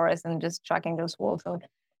the forest and just tracking those wolves and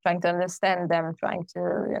trying to understand them, trying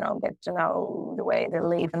to, get to know the way they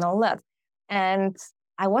live and all that. And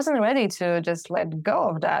I wasn't ready to just let go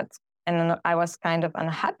of that. And I was kind of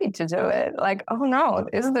unhappy to do it. Like, oh no,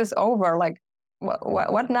 is this over? Like,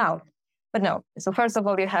 what now? But no. So first of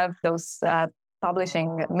all, you have those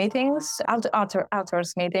publishing meetings,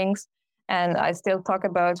 authors meetings, and I still talk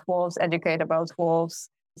about wolves, educate about wolves.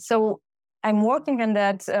 So I'm working on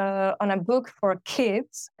that on a book for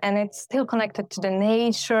kids, and it's still connected to the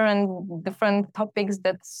nature and different topics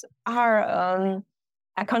that are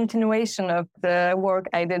a continuation of the work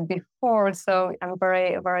I did before. So I'm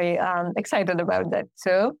very, very excited about that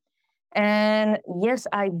too. And yes,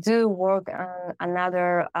 I do work on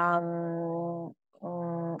another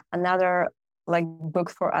like book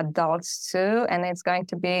for adults too, and it's going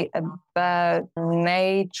to be about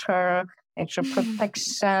nature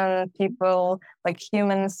protection, people like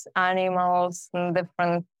humans, animals, and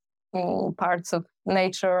different parts of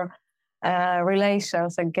nature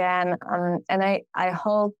relations again. And I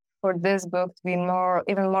hope for this book to be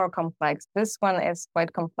even more complex. This one is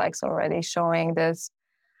quite complex already, showing this,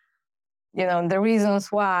 the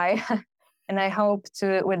reasons why. And I hope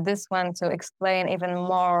with this one to explain even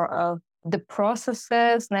more of the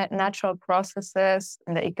processes, natural processes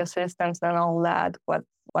in the ecosystems and all that,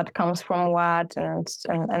 what comes from what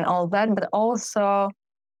and all that. But also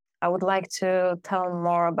I would like to tell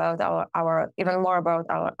more about even more about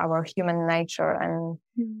our human nature and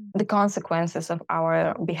the consequences of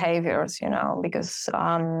our behaviors, because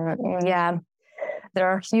there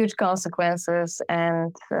are huge consequences.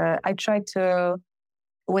 And I try to,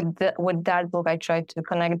 with that book, I try to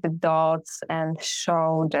connect the dots and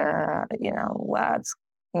show what's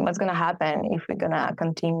going to happen if we're going to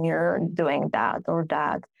continue doing that or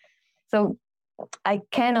that. So I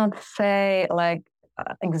cannot say like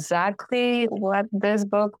exactly what this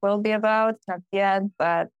book will be about, not yet,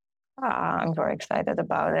 but I'm very excited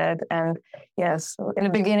about it. And yes, in the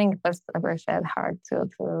beginning, it was, as I said, hard to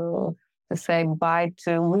say bye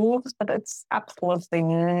to wolves, but it's absolutely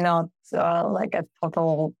not like a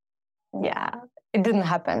total, it didn't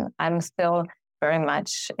happen. I'm still very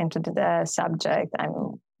much into the subject.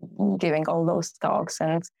 I'm giving all those talks,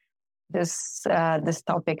 and this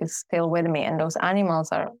topic is still with me, and those animals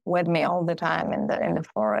are with me all the time in the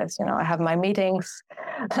forest. I have my meetings.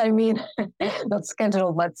 I mean, not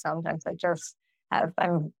scheduled, but sometimes I just have.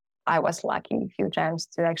 I was lucky a few times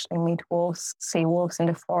to actually meet wolves, see wolves in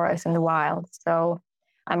the forest, in the wild. So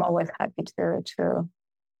I'm always happy to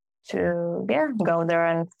go there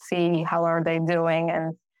and see how are they doing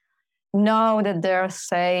and know that they're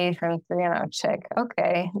safe, and check,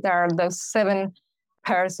 okay, there are those 7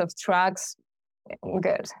 pairs of tracks.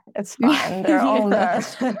 Good, it's fine. They're all there.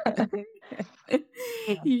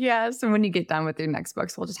 Yes, and when you get done with your next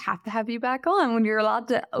books, we'll just have to have you back on when you're allowed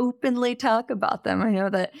to openly talk about them. I know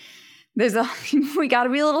that we got to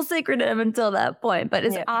be a little secretive until that point, but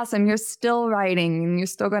it's awesome. You're still writing and you're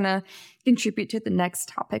still going to contribute to the next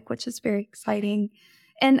topic, which is very exciting.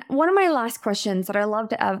 And one of my last questions that I love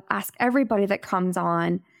to ask everybody that comes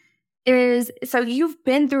on is, so you've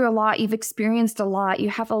been through a lot, you've experienced a lot, you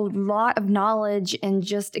have a lot of knowledge and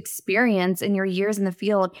just experience in your years in the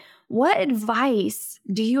field. What advice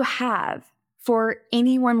do you have for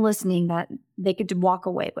anyone listening that they could walk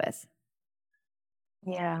away with?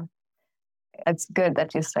 Yeah, it's good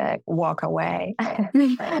that you say walk away.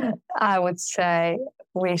 I would say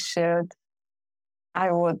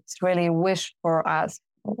I would really wish for us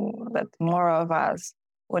that more of us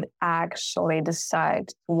would actually decide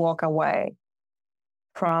to walk away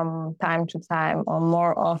from time to time, or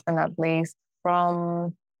more often at least,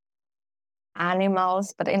 from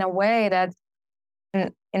animals, but in a way that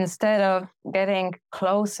instead of getting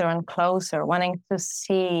closer and closer, wanting to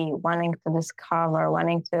see, wanting to discover,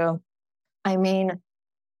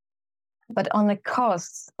 but on the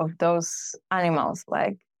cost of those animals.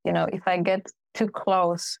 Like, if I get too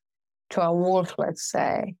close to a wolf, let's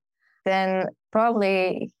say, then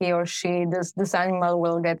probably he or she, this animal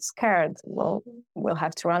will get scared, will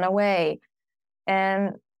have to run away.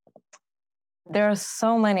 And there are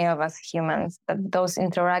so many of us humans that those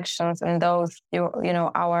interactions and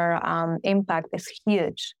our impact is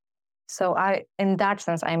huge. So in that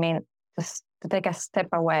sense, I mean, just to take a step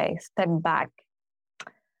away, step back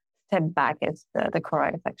is the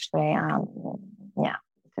correct, actually.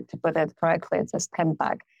 To put it correctly, it's a step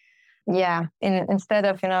back. Yeah, instead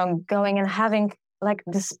of, going and having like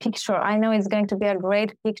this picture, I know it's going to be a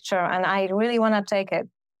great picture and I really want to take it.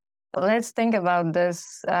 Let's think about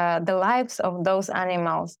this, the lives of those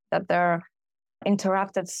animals that they're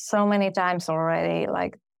interrupted so many times already,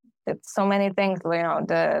 like so many things,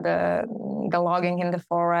 the logging in the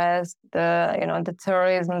forest, the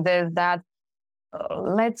tourism, this, that.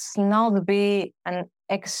 Let's not be an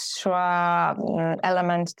extra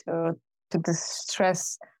element to the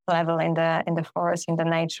stress level in the forest, in the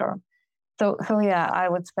nature. So yeah, I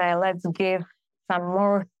would say let's give some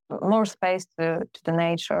more space to the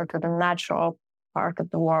nature, to the natural part of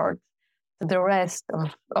the world, to the rest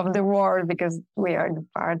of the world, because we are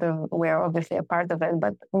obviously a part of it.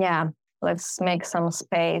 But yeah, let's make some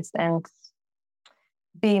space and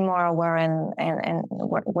be more aware and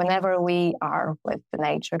whenever we are with the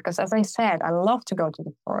nature. Because as I said, I love to go to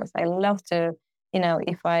the forest. I love to,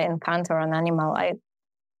 if I encounter an animal,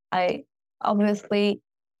 I obviously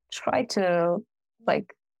try to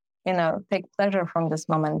take pleasure from this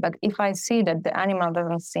moment. But if I see that the animal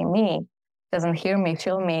doesn't see me, doesn't hear me,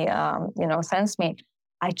 feel me, sense me,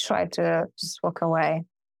 I try to just walk away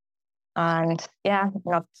and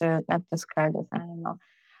not to scare this animal.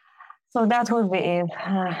 So that would be it,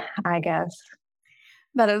 I guess.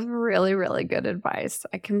 That is really, really good advice.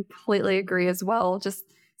 I completely agree as well. Just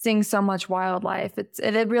seeing so much wildlife,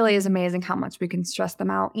 it really is amazing how much we can stress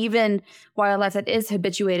them out. Even wildlife that is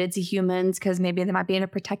habituated to humans, because maybe they might be in a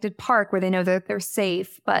protected park where they know that they're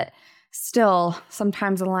safe, but still,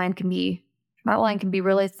 sometimes that line can be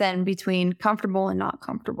really thin between comfortable and not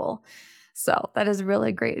comfortable. So that is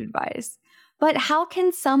really great advice. But how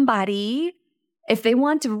can somebody, if they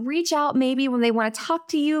want to reach out, maybe when they want to talk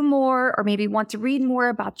to you more, or maybe want to read more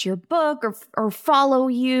about your book, or follow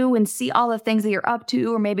you and see all the things that you're up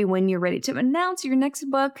to, or maybe when you're ready to announce your next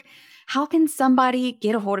book, how can somebody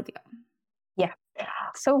get a hold of you? Yeah.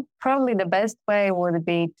 So probably the best way would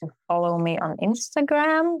be to follow me on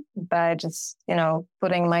Instagram by just,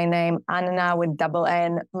 putting my name, Anna with double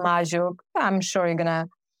N, Maziuk. I'm sure you're going to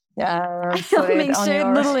I'll make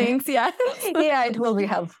sure the links, yeah. Yeah, it will be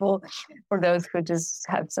helpful for those who just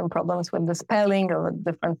have some problems with the spelling or a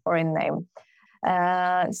different foreign name.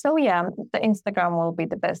 So yeah, the Instagram will be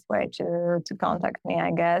the best way to contact me,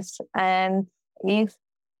 I guess. And if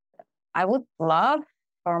I would love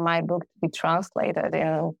for my book to be translated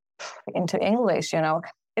into English,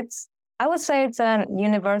 I would say it's a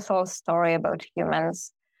universal story about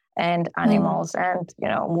humans and animals and,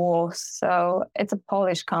 wolves. So it's a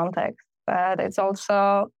Polish context, but it's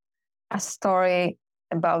also a story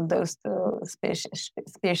about those two species.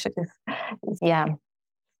 Yeah,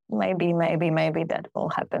 maybe that will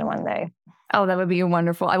happen one day. Oh, that would be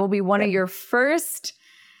wonderful. I will be one of your first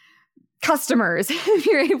customers if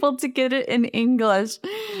you're able to get it in English.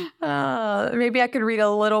 Maybe I could read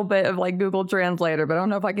a little bit of like Google Translator, but I don't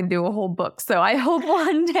know if I can do a whole book. So I hope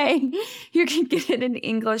one day you can get it in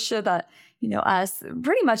English so that, us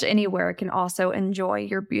pretty much anywhere can also enjoy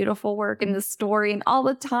your beautiful work and the story and all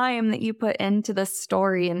the time that you put into the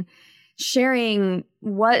story, and sharing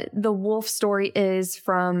what the wolf story is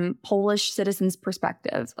from Polish citizens'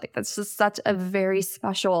 perspectives. Like, that's just such a very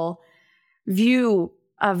special view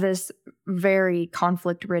of this very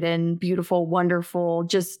conflict-ridden, beautiful, wonderful,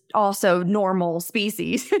 just also normal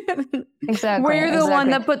species. Exactly. We're the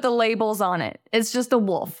one that put the labels on it. It's just a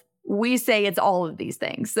wolf. We say it's all of these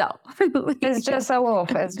things. So it's just a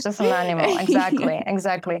wolf. It's just an animal.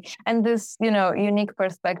 Exactly. And this, unique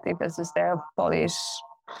perspective as you say of Polish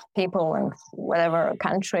people in whatever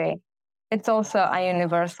country, it's also a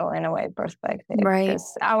universal, in a way, perspective. Right.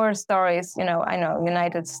 Because our stories, I know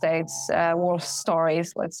United States wolf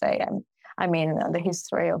stories, let's say, I mean, the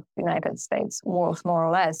history of United States wolves, more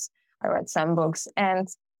or less. I read some books, and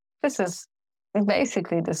this is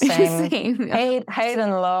basically the same. Hate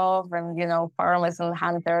and love, and, farmers and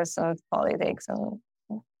hunters and politics, and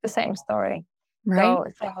the same story.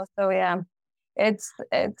 Right. So yeah. It's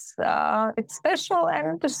special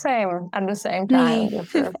and the same at the same time.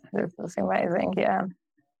 This is amazing, yeah.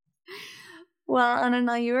 Well,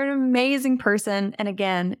 Anna, you're an amazing person. And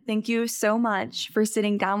again, thank you so much for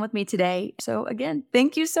sitting down with me today. So again,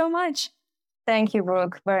 thank you so much. Thank you,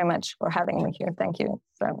 Brooke, very much for having me here. Thank you.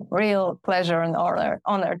 It's a real pleasure and honor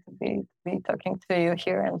to be talking to you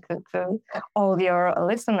here and to all your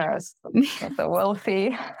listeners. So we'll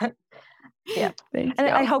see. Yeah. And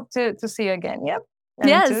I hope to see you again. Yep.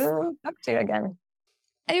 And to talk to you again.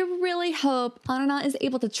 I really hope Anna is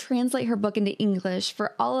able to translate her book into English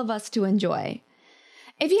for all of us to enjoy.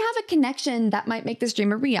 If you have a connection that might make this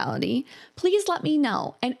dream a reality, please let me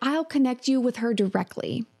know and I'll connect you with her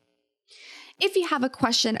directly. If you have a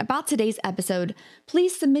question about today's episode,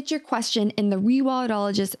 please submit your question in the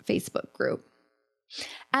Rewildologist Facebook group.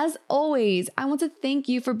 As always, I want to thank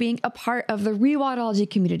you for being a part of the Rewildology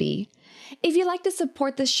community. If you'd like to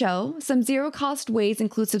support the show, some zero-cost ways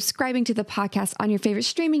include subscribing to the podcast on your favorite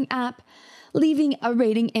streaming app, leaving a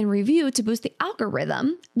rating and review to boost the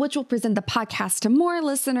algorithm, which will present the podcast to more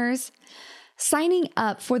listeners, signing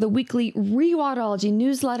up for the weekly Rewildology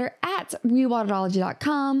newsletter at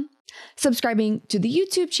rewildology.com, subscribing to the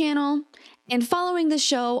YouTube channel, and following the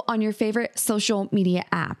show on your favorite social media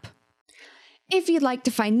app. If you'd like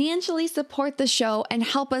to financially support the show and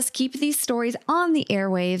help us keep these stories on the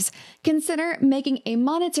airwaves, consider making a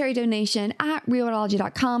monetary donation at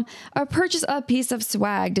rewildology.com or purchase a piece of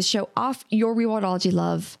swag to show off your Rewildology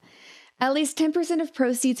love. At least 10% of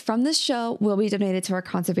proceeds from this show will be donated to our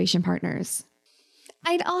conservation partners.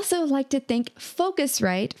 I'd also like to thank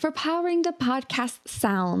Focusrite for powering the podcast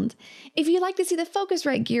sound. If you'd like to see the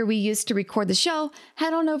Focusrite gear we use to record the show,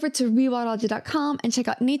 head on over to rewildology.com and check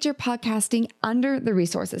out Nature Podcasting under the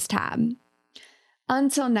Resources tab.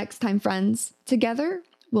 Until next time, friends, together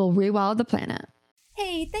we'll rewild the planet.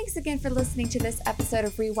 Hey, thanks again for listening to this episode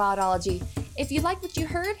of Rewildology. If you like what you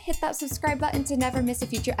heard, hit that subscribe button to never miss a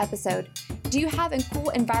future episode. Do you have a cool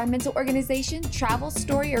environmental organization, travel,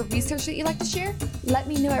 story, or research that you'd like to share? Let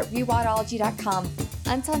me know at rewildology.com.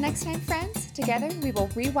 Until next time, friends, together we will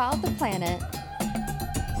rewild the planet.